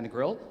up the guy in the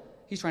grill,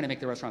 he's trying to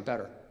make the restaurant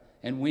better.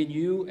 And when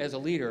you, as a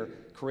leader,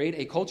 create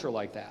a culture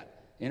like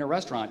that in a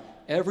restaurant,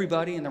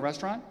 everybody in the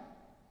restaurant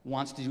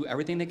wants to do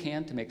everything they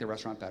can to make the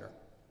restaurant better.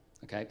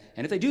 Okay?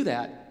 And if they do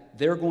that,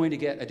 they're going to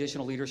get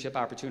additional leadership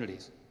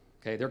opportunities.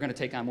 Okay? They're going to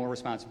take on more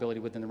responsibility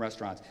within the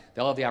restaurants.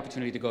 They'll have the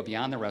opportunity to go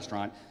beyond the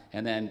restaurant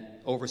and then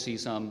oversee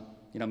some,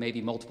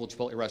 maybe multiple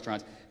Chipotle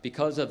restaurants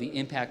because of the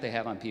impact they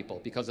have on people,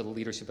 because of the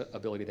leadership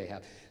ability they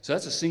have. So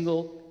that's the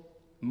single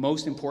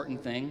most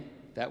important thing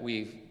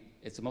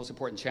it's the most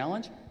important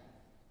challenge.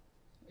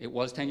 It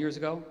was 10 years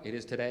ago, it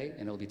is today,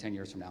 and it'll be 10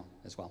 years from now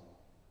as well.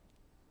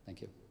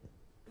 Thank you.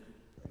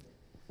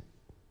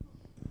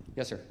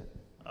 Yes, sir.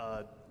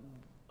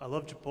 I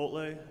love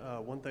Chipotle.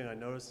 One thing I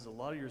noticed is a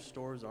lot of your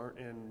stores aren't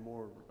in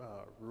more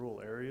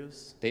rural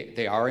areas.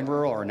 They are in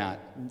rural or not?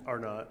 Are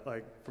not.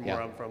 Like from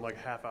where I'm from, like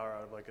half hour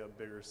out of like a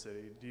bigger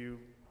city. Do you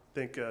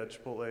think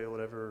Chipotle would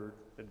ever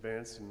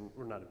advance,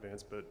 or not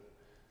advance, but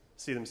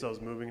see themselves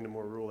moving into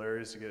more rural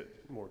areas to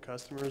get more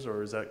customers,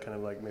 or is that kind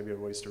of like maybe a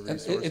waste of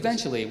resources?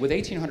 Eventually, with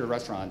 1,800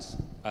 restaurants,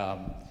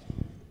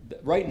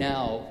 right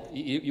now,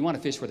 you want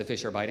to fish where the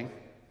fish are biting.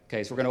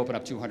 Okay, so we're going to open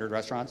up 200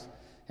 restaurants.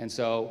 And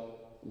so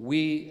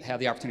we have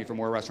the opportunity for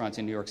more restaurants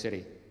in New York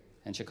City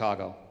and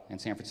Chicago and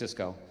San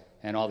Francisco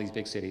and all these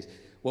big cities.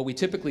 What we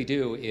typically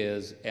do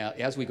is,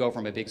 as we go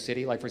from a big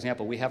city, like for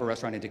example, we have a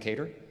restaurant in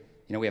Decatur.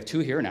 We have 2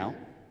 here now.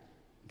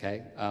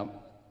 Okay,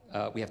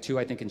 we have 2,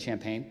 I think, in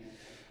Champaign.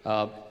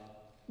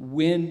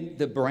 When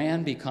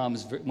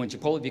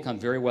Chipotle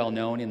becomes very well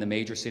known in the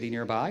major city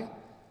nearby,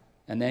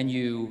 and then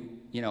you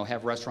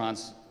have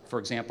restaurants, for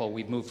example,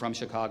 we've moved from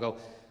Chicago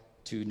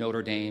to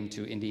Notre Dame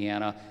to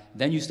Indiana,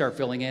 then you start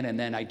filling in, and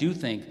then I do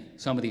think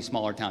some of these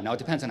smaller towns, now it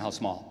depends on how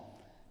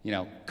small.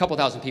 A couple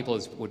thousand people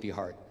would be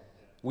hard.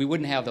 We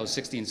wouldn't have those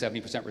 60 and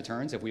 70%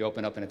 returns if we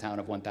open up in a town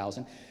of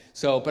 1,000.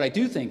 But I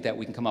do think that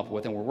we can come up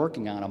with, and we're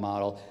working on a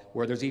model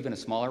where there's even a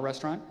smaller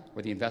restaurant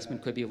where the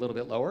investment could be a little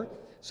bit lower,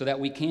 so that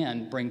we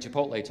can bring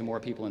Chipotle to more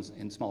people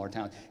in smaller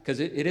towns. Because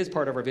it is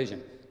part of our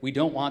vision. We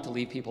don't want to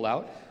leave people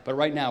out, but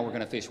right now we're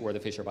going to fish where the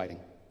fish are biting.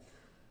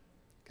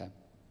 Okay.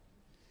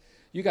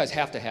 You guys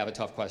have to have a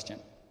tough question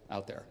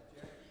out there.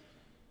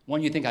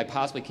 One you think I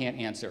possibly can't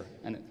answer.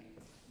 Was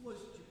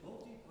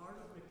Chipotle part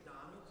of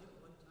McDonald's at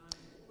one time?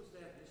 What was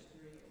that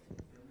history,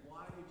 and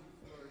why did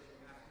you flourish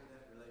after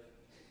that relationship?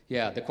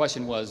 Yeah, the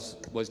question was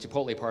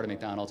Chipotle part of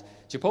McDonald's?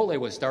 Chipotle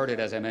was started,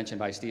 as I mentioned,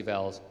 by Steve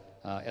Ells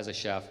as a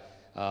chef.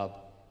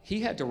 He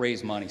had to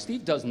raise money.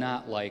 Steve does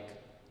not like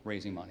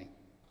raising money.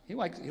 He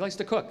likes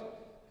to cook.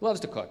 He loves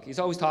to cook. He's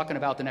always talking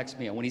about the next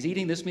meal. When he's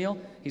eating this meal,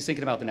 he's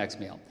thinking about the next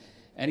meal.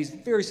 And he's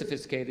very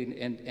sophisticated,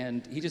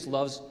 and he just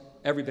loves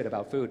every bit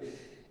about food.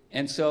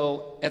 And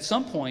so at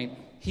some point,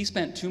 he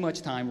spent too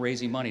much time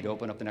raising money to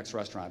open up the next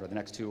restaurant or the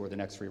next 2 or the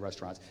next 3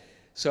 restaurants.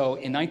 So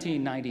in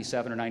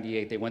 1997 or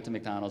 98, they went to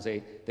McDonald's.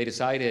 They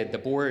decided, the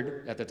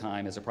board at the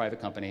time, as a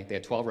private company, they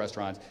had 12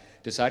 restaurants,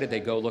 decided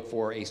they'd go look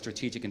for a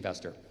strategic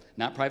investor.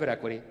 Not private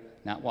equity,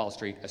 not Wall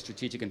Street, a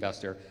strategic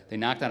investor. They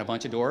knocked on a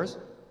bunch of doors.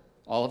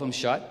 All of them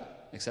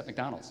shut, except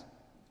McDonald's.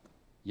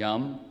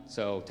 Yum,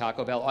 so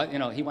Taco Bell, you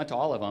know, he went to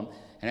all of them.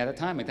 And at the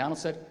time,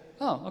 McDonald's said,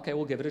 oh, okay,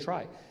 we'll give it a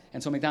try.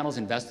 And so McDonald's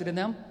invested in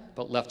them,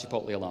 but left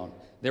Chipotle alone.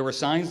 There were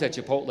signs that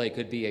Chipotle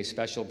could be a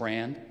special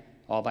brand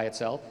all by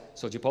itself,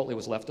 so Chipotle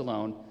was left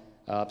alone.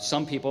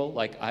 Some people,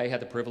 like I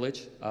had the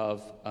privilege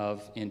of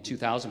in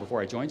 2000,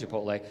 before I joined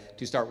Chipotle,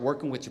 to start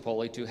working with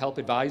Chipotle to help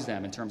advise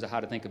them in terms of how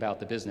to think about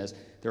the business.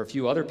 There were a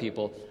few other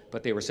people,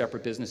 but they were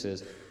separate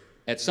businesses.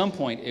 At some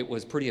point, it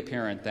was pretty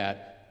apparent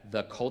that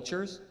the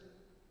cultures,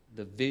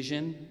 the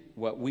vision,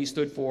 what we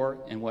stood for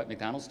and what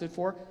McDonald's stood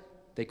for,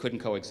 they couldn't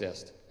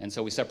coexist. And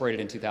so we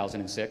separated in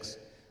 2006,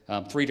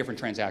 3 different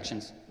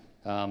transactions,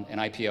 an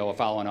IPO, a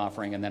follow-on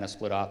offering, and then a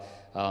split off.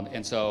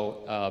 And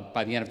so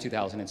by the end of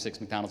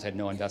 2006, McDonald's had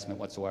no investment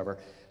whatsoever.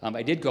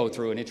 I did go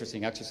through an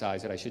interesting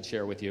exercise that I should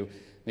share with you.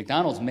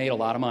 McDonald's made a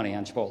lot of money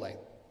on Chipotle.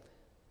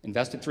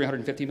 Invested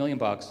 $350 million,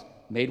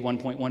 made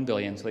 $1.1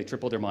 billion, so they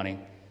tripled their money.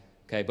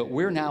 Okay, but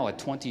we're now a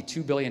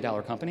 $22 billion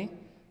company.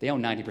 They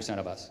own 90%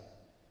 of us.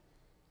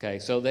 Okay,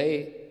 so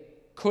they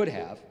could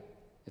have,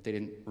 if they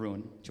didn't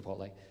ruin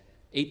Chipotle,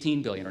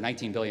 18 billion or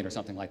 19 billion or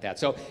something like that.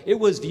 So it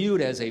was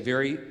viewed as a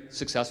very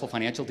successful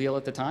financial deal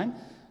at the time,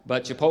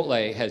 but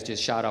Chipotle has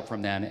just shot up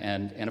from then.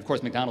 And of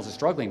course, McDonald's is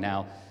struggling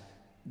now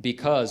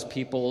because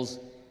people's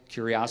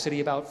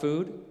curiosity about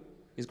food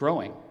is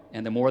growing.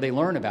 And the more they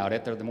learn about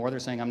it, the more they're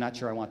saying, I'm not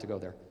sure I want to go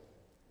there.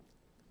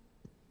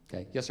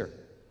 Okay, yes, sir.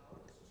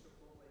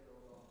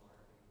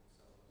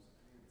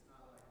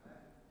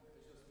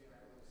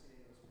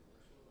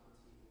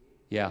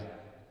 Yeah.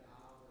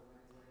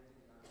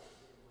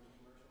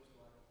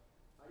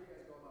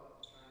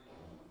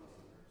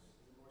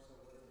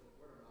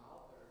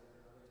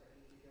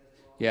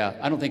 Yeah,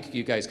 I don't think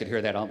you guys could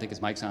hear that. I don't think his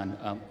mic's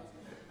on.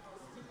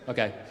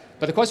 Okay,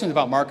 but the question is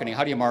about marketing.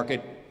 How do you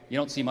market? You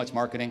don't see much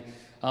marketing.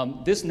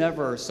 This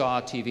never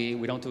saw TV.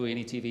 We don't do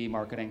any TV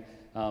marketing.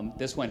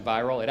 This went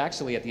viral. It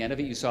actually, at the end of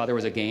it, you saw there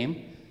was a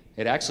game.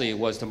 It actually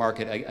was to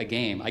market a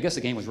game. I guess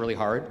the game was really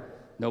hard.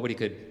 Nobody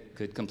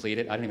could complete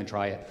it. I didn't even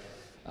try it.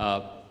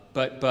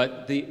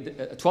 But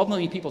the 12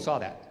 million people saw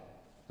that.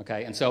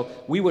 Okay, and so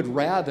we would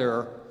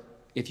rather,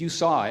 if you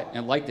saw it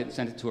and liked it and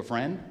sent it to a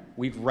friend,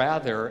 we'd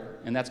rather,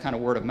 and that's kind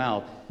of word of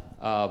mouth,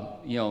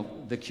 you know,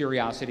 the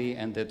curiosity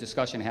and the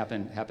discussion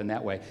happen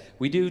that way.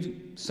 We do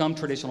some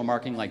traditional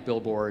marketing like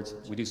billboards,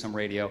 we do some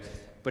radio,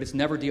 but it's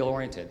never deal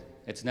oriented.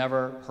 It's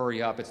never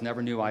hurry up, it's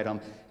never new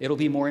item. It'll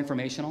be more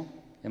informational,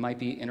 it might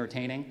be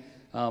entertaining.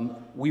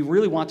 We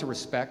really want to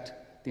respect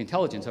the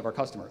intelligence of our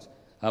customers.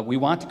 We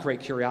want to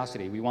create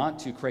curiosity. We want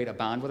to create a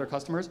bond with our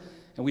customers,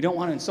 and we don't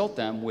want to insult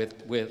them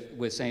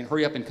with saying,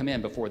 hurry up and come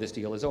in before this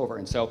deal is over.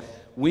 And so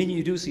when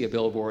you do see a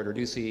billboard or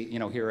do see, you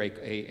know, hear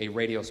a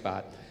radio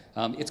spot,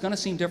 it's going to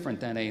seem different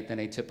than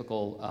a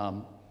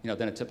typical,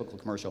 than a typical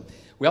commercial.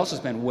 We also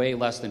spend way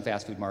less than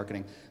fast food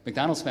marketing.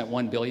 McDonald's spent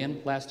 $1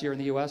 billion last year in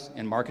the U.S.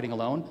 in marketing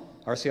alone.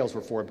 Our sales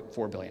were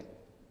 $4 billion.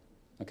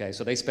 Okay,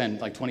 so they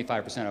spend like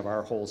 25% of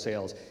our whole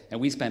sales, and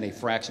we spend a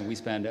fraction. We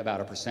spend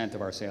about 1%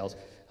 of our sales.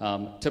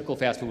 Typical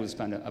fast food would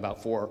spend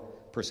about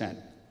 4%.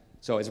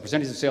 So as a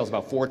percentage of sales,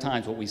 about 4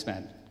 times what we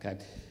spend. Okay,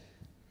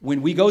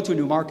 when we go to a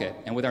new market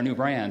and with our new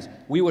brands,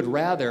 we would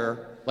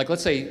rather, like,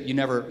 let's say you've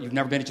never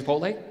been to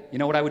Chipotle. You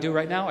know what I would do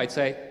right now? I'd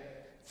say,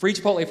 free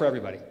Chipotle for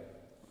everybody.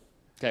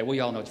 Okay, well,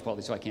 you all know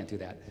Chipotle, so I can't do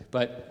that.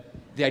 But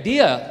the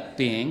idea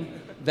being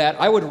that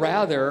I would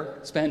rather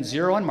spend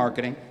 0 on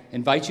marketing,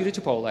 invite you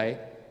to Chipotle,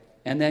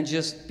 and then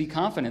just be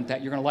confident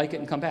that you're going to like it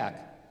and come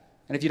back.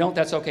 And if you don't,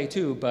 that's okay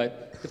too,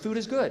 but the food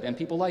is good and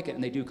people like it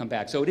and they do come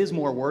back. So it is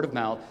more word of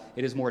mouth,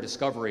 it is more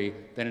discovery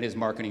than it is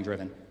marketing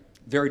driven.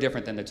 Very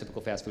different than the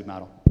typical fast food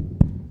model.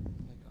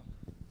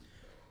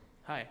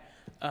 Hi.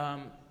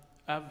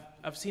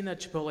 I've seen that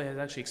Chipotle has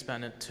actually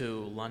expanded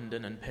to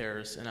London and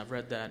Paris, and I've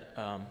read that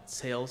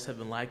sales have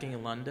been lagging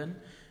in London.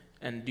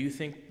 And do you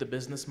think the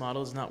business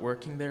model is not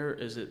working there?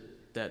 Is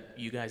it that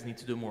you guys need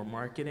to do more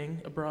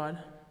marketing abroad?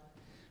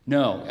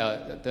 No,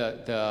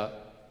 the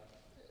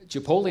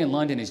Chipotle in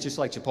London is just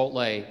like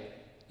Chipotle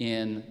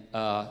in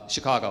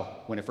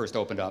Chicago when it first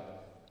opened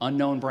up.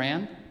 Unknown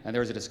brand, and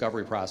there's a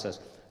discovery process.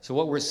 So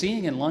what we're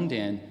seeing in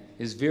London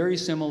is very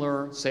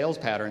similar sales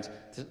patterns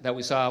that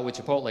we saw with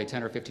Chipotle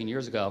 10 or 15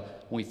 years ago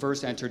when we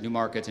first entered new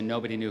markets and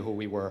nobody knew who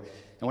we were.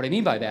 And what I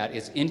mean by that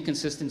is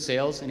inconsistent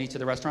sales in each of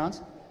the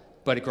restaurants,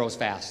 but it grows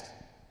fast.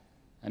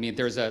 I mean,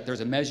 there's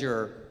a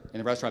measure in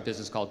the restaurant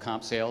business called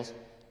comp sales,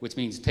 which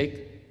means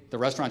take the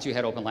restaurants you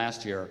had open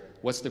last year,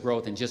 what's the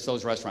growth in just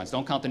those restaurants?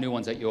 Don't count the new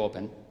ones that you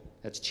open.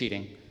 That's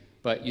cheating.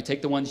 But you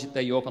take the ones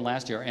that you opened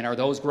last year, and are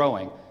those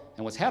growing?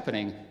 And what's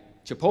happening,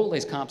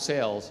 Chipotle's comp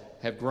sales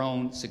have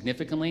grown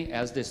significantly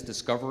as this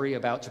discovery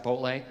about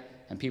Chipotle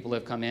and people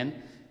have come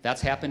in.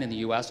 That's happened in the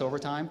US over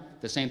time.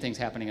 The same thing's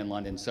happening in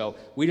London. So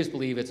we just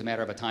believe it's a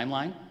matter of a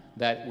timeline,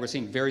 that we're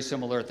seeing very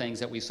similar things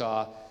that we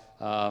saw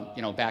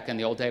back in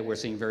the old day. We're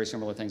seeing very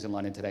similar things in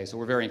London today. So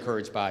we're very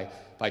encouraged by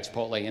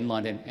Chipotle in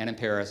London and in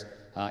Paris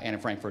and in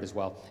Frankfurt as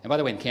well. And by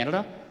the way, in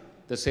Canada,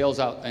 the sales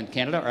out in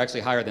Canada are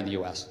actually higher than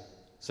the US.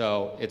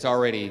 So it's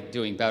already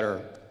doing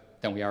better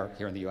than we are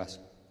here in the US.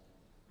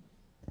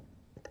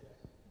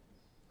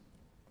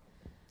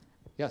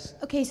 Yes.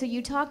 Okay, so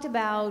you talked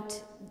about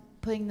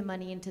putting the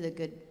money into the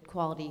good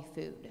quality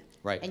food.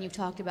 Right. And you've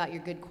talked about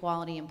your good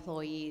quality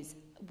employees.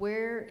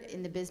 Where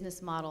in the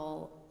business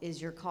model is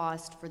your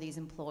cost for these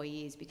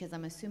employees? Because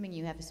I'm assuming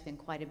you have to spend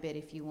quite a bit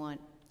if you want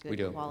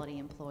good quality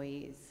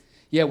employees.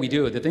 Yeah, we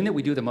do. The thing that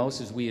we do the most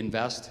is we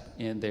invest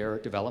in their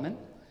development.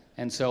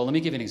 And so let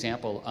me give you an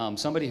example.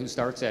 Somebody who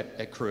starts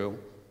at Crew,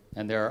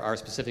 and there are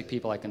specific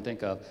people I can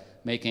think of,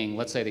 making,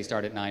 let's say they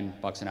start at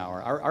 $9 an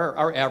hour.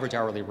 Our average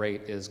hourly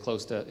rate is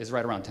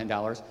right around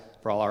 $10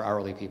 for all our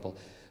hourly people.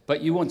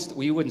 But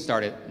we wouldn't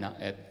start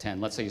at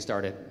 10. Let's say you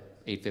start at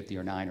 $8.50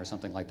 or $9 or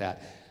something like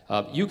that.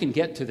 You can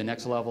get to the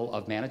next level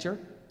of manager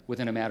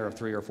within a matter of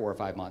 3 or 4 or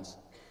 5 months.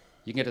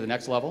 You can get to the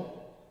next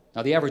level.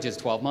 Now the average is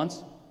 12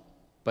 months,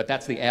 but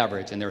that's the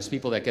average. And there's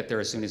people that get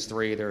there as soon as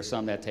 3. There are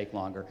some that take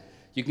longer.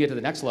 You can get to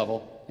the next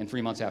level in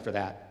 3 months after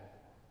that.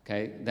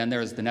 Okay? Then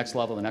there's the next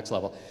level, the next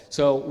level.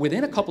 So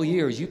within a couple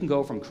years, you can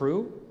go from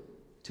crew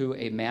to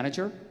a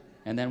manager,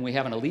 and then we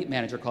have an elite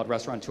manager called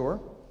restaurateur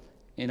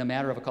in a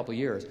matter of a couple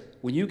years.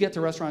 When you get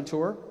to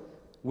restaurateur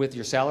with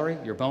your salary,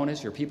 your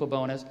bonus, your people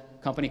bonus,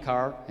 company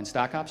car, and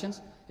stock options,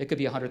 it could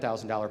be a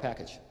 $100,000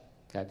 package.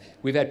 Okay?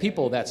 We've had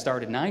people that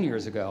started 9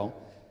 years ago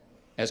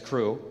as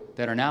crew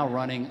that are now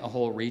running a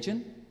whole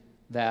region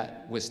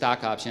that with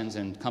stock options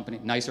and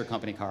nicer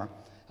company car,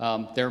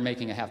 they're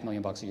making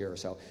 $500,000 a year or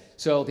so.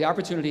 So the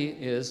opportunity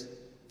is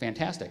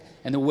fantastic.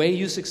 And the way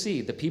you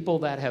succeed, the people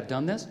that have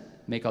done this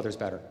make others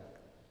better.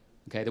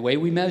 Okay? The way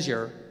we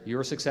measure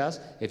your success,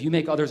 if you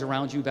make others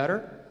around you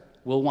better,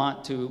 we'll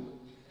want to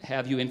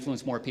have you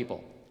influence more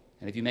people.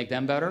 And if you make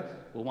them better,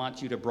 we'll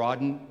want you to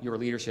broaden your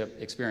leadership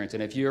experience.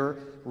 And if you're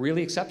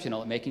really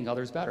exceptional at making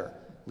others better,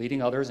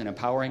 leading others and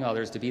empowering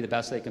others to be the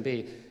best they can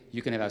be,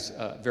 you can have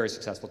a very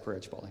successful career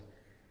at Chipotle.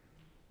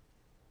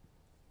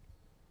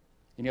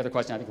 Any other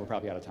question? I think we're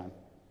probably out of time.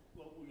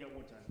 Well, we got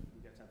one time.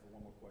 We got time for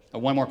one more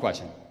question. One more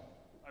question.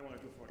 I want to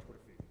do it for my Twitter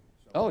feed.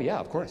 So oh, yeah,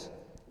 of course.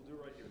 We'll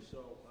do it right here. So,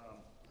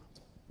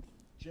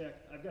 Jack,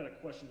 I've got a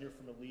question here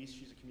from Elise.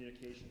 She's a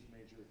communications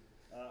major.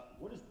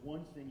 What is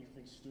one thing you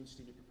think students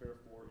need to prepare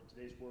for in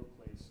today's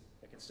workplace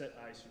that can set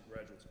ISU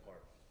graduates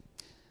apart?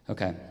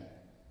 Okay.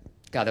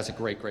 God, that's a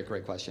great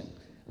question.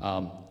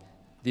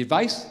 The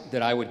advice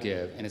that I would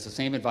give, and it's the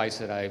same advice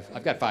that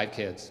I've got 5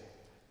 kids.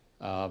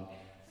 4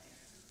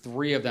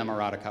 of them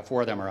are out of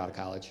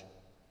college.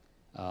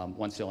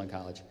 One's still in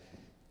college.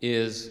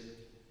 Is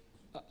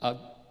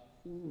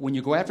when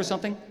you go after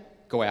something,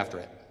 go after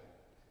it.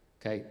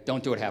 Okay?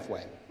 Don't do it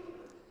halfway.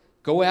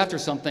 Go after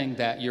something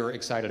that you're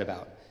excited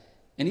about.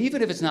 And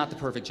even if it's not the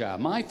perfect job,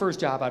 my first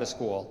job out of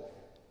school,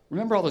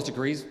 remember all those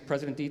degrees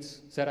President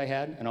Dietz said I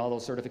had and all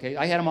those certifications?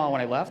 I had them all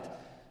when I left.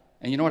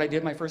 And you know what I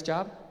did my first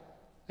job?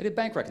 I did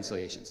bank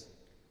reconciliations.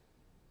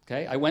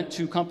 Okay? I went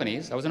to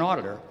companies. I was an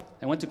auditor.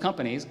 I went to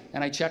companies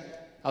and I checked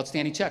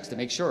outstanding checks to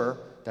make sure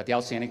that the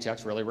outstanding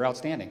checks really were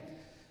outstanding.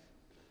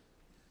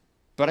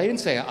 But I didn't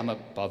say I'm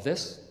above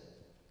this.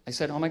 I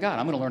said, oh my God,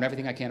 I'm going to learn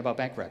everything I can about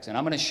bank recs, and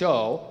I'm going to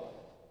show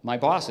my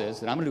bosses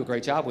that I'm going to do a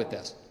great job with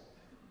this.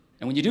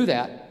 And when you do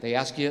that, they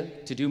ask you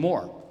to do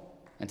more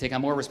and take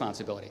on more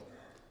responsibility.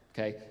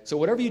 Okay? So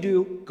whatever you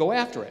do, go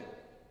after it.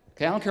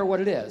 Okay? I don't care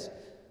what it is.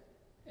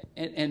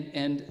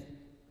 And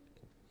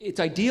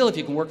it's ideal if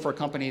you can work for a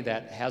company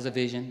that has a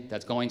vision,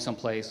 that's going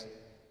someplace,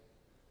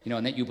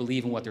 and that you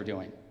believe in what they're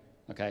doing.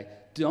 Okay?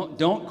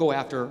 Don't go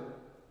after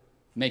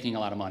making a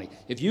lot of money.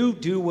 If you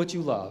do what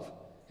you love,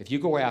 if you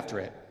go after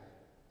it,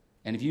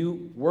 and if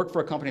you work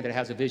for a company that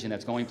has a vision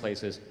that's going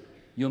places,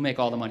 you'll make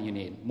all the money you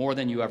need, more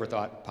than you ever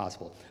thought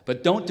possible.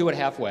 But don't do it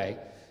halfway.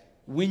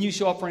 When you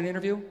show up for an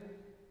interview,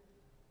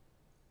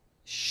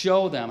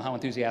 show them how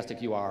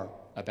enthusiastic you are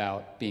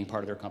about being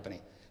part of their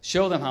company.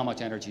 Show them how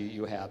much energy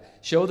you have.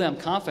 Show them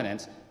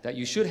confidence that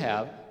you should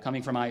have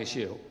coming from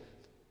ISU.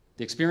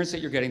 The experience that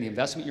you're getting, the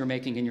investment you're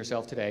making in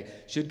yourself today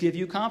should give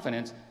you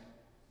confidence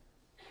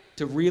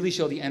to really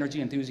show the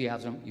energy and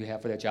enthusiasm you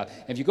have for that job.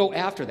 And if you go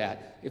after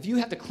that, if you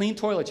have to clean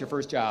toilets your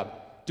first job,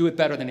 do it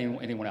better than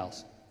anyone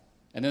else.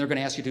 And then they're going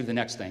to ask you to do the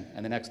next thing,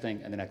 and the next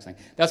thing, and the next thing.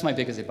 That's my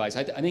biggest advice.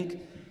 I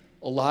think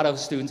a lot of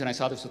students, and I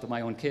saw this with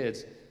my own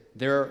kids,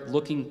 they're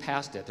looking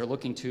past it. They're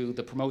looking to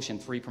the promotion,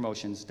 3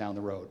 promotions down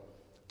the road.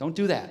 Don't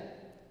do that.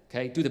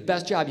 Okay? Do the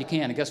best job you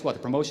can, and guess what?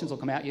 The promotions will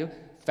come at you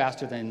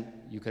faster than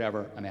you could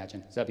ever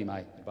imagine. So that'd be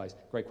my advice.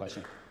 Great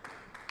question.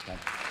 Okay.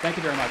 Thank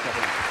you very much,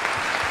 everyone.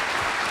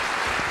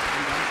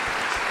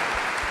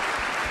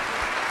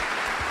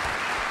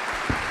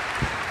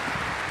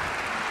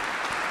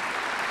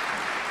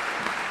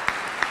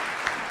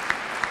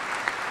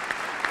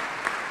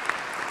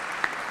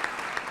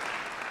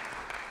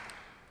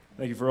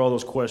 Thank you for all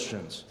those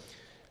questions.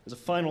 As a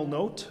final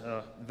note,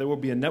 there will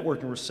be a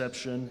networking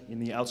reception in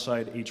the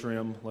outside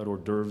atrium. Light hors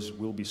d'oeuvres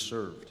will be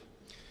served.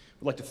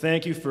 We'd like to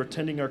thank you for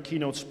attending our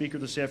keynote speaker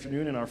this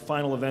afternoon and our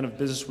final event of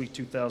Business Week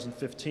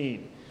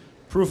 2015.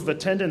 Proof of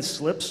attendance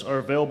slips are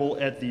available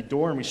at the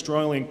door, and we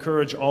strongly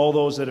encourage all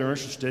those that are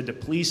interested to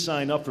please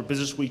sign up for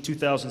Business Week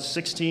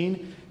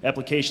 2016.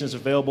 Application is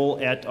available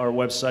at our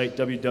website,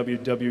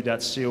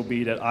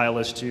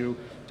 www.cob.ils2.com.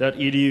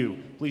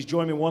 Please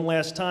join me one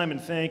last time in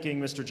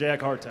thanking Mr. Jack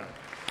Hartung.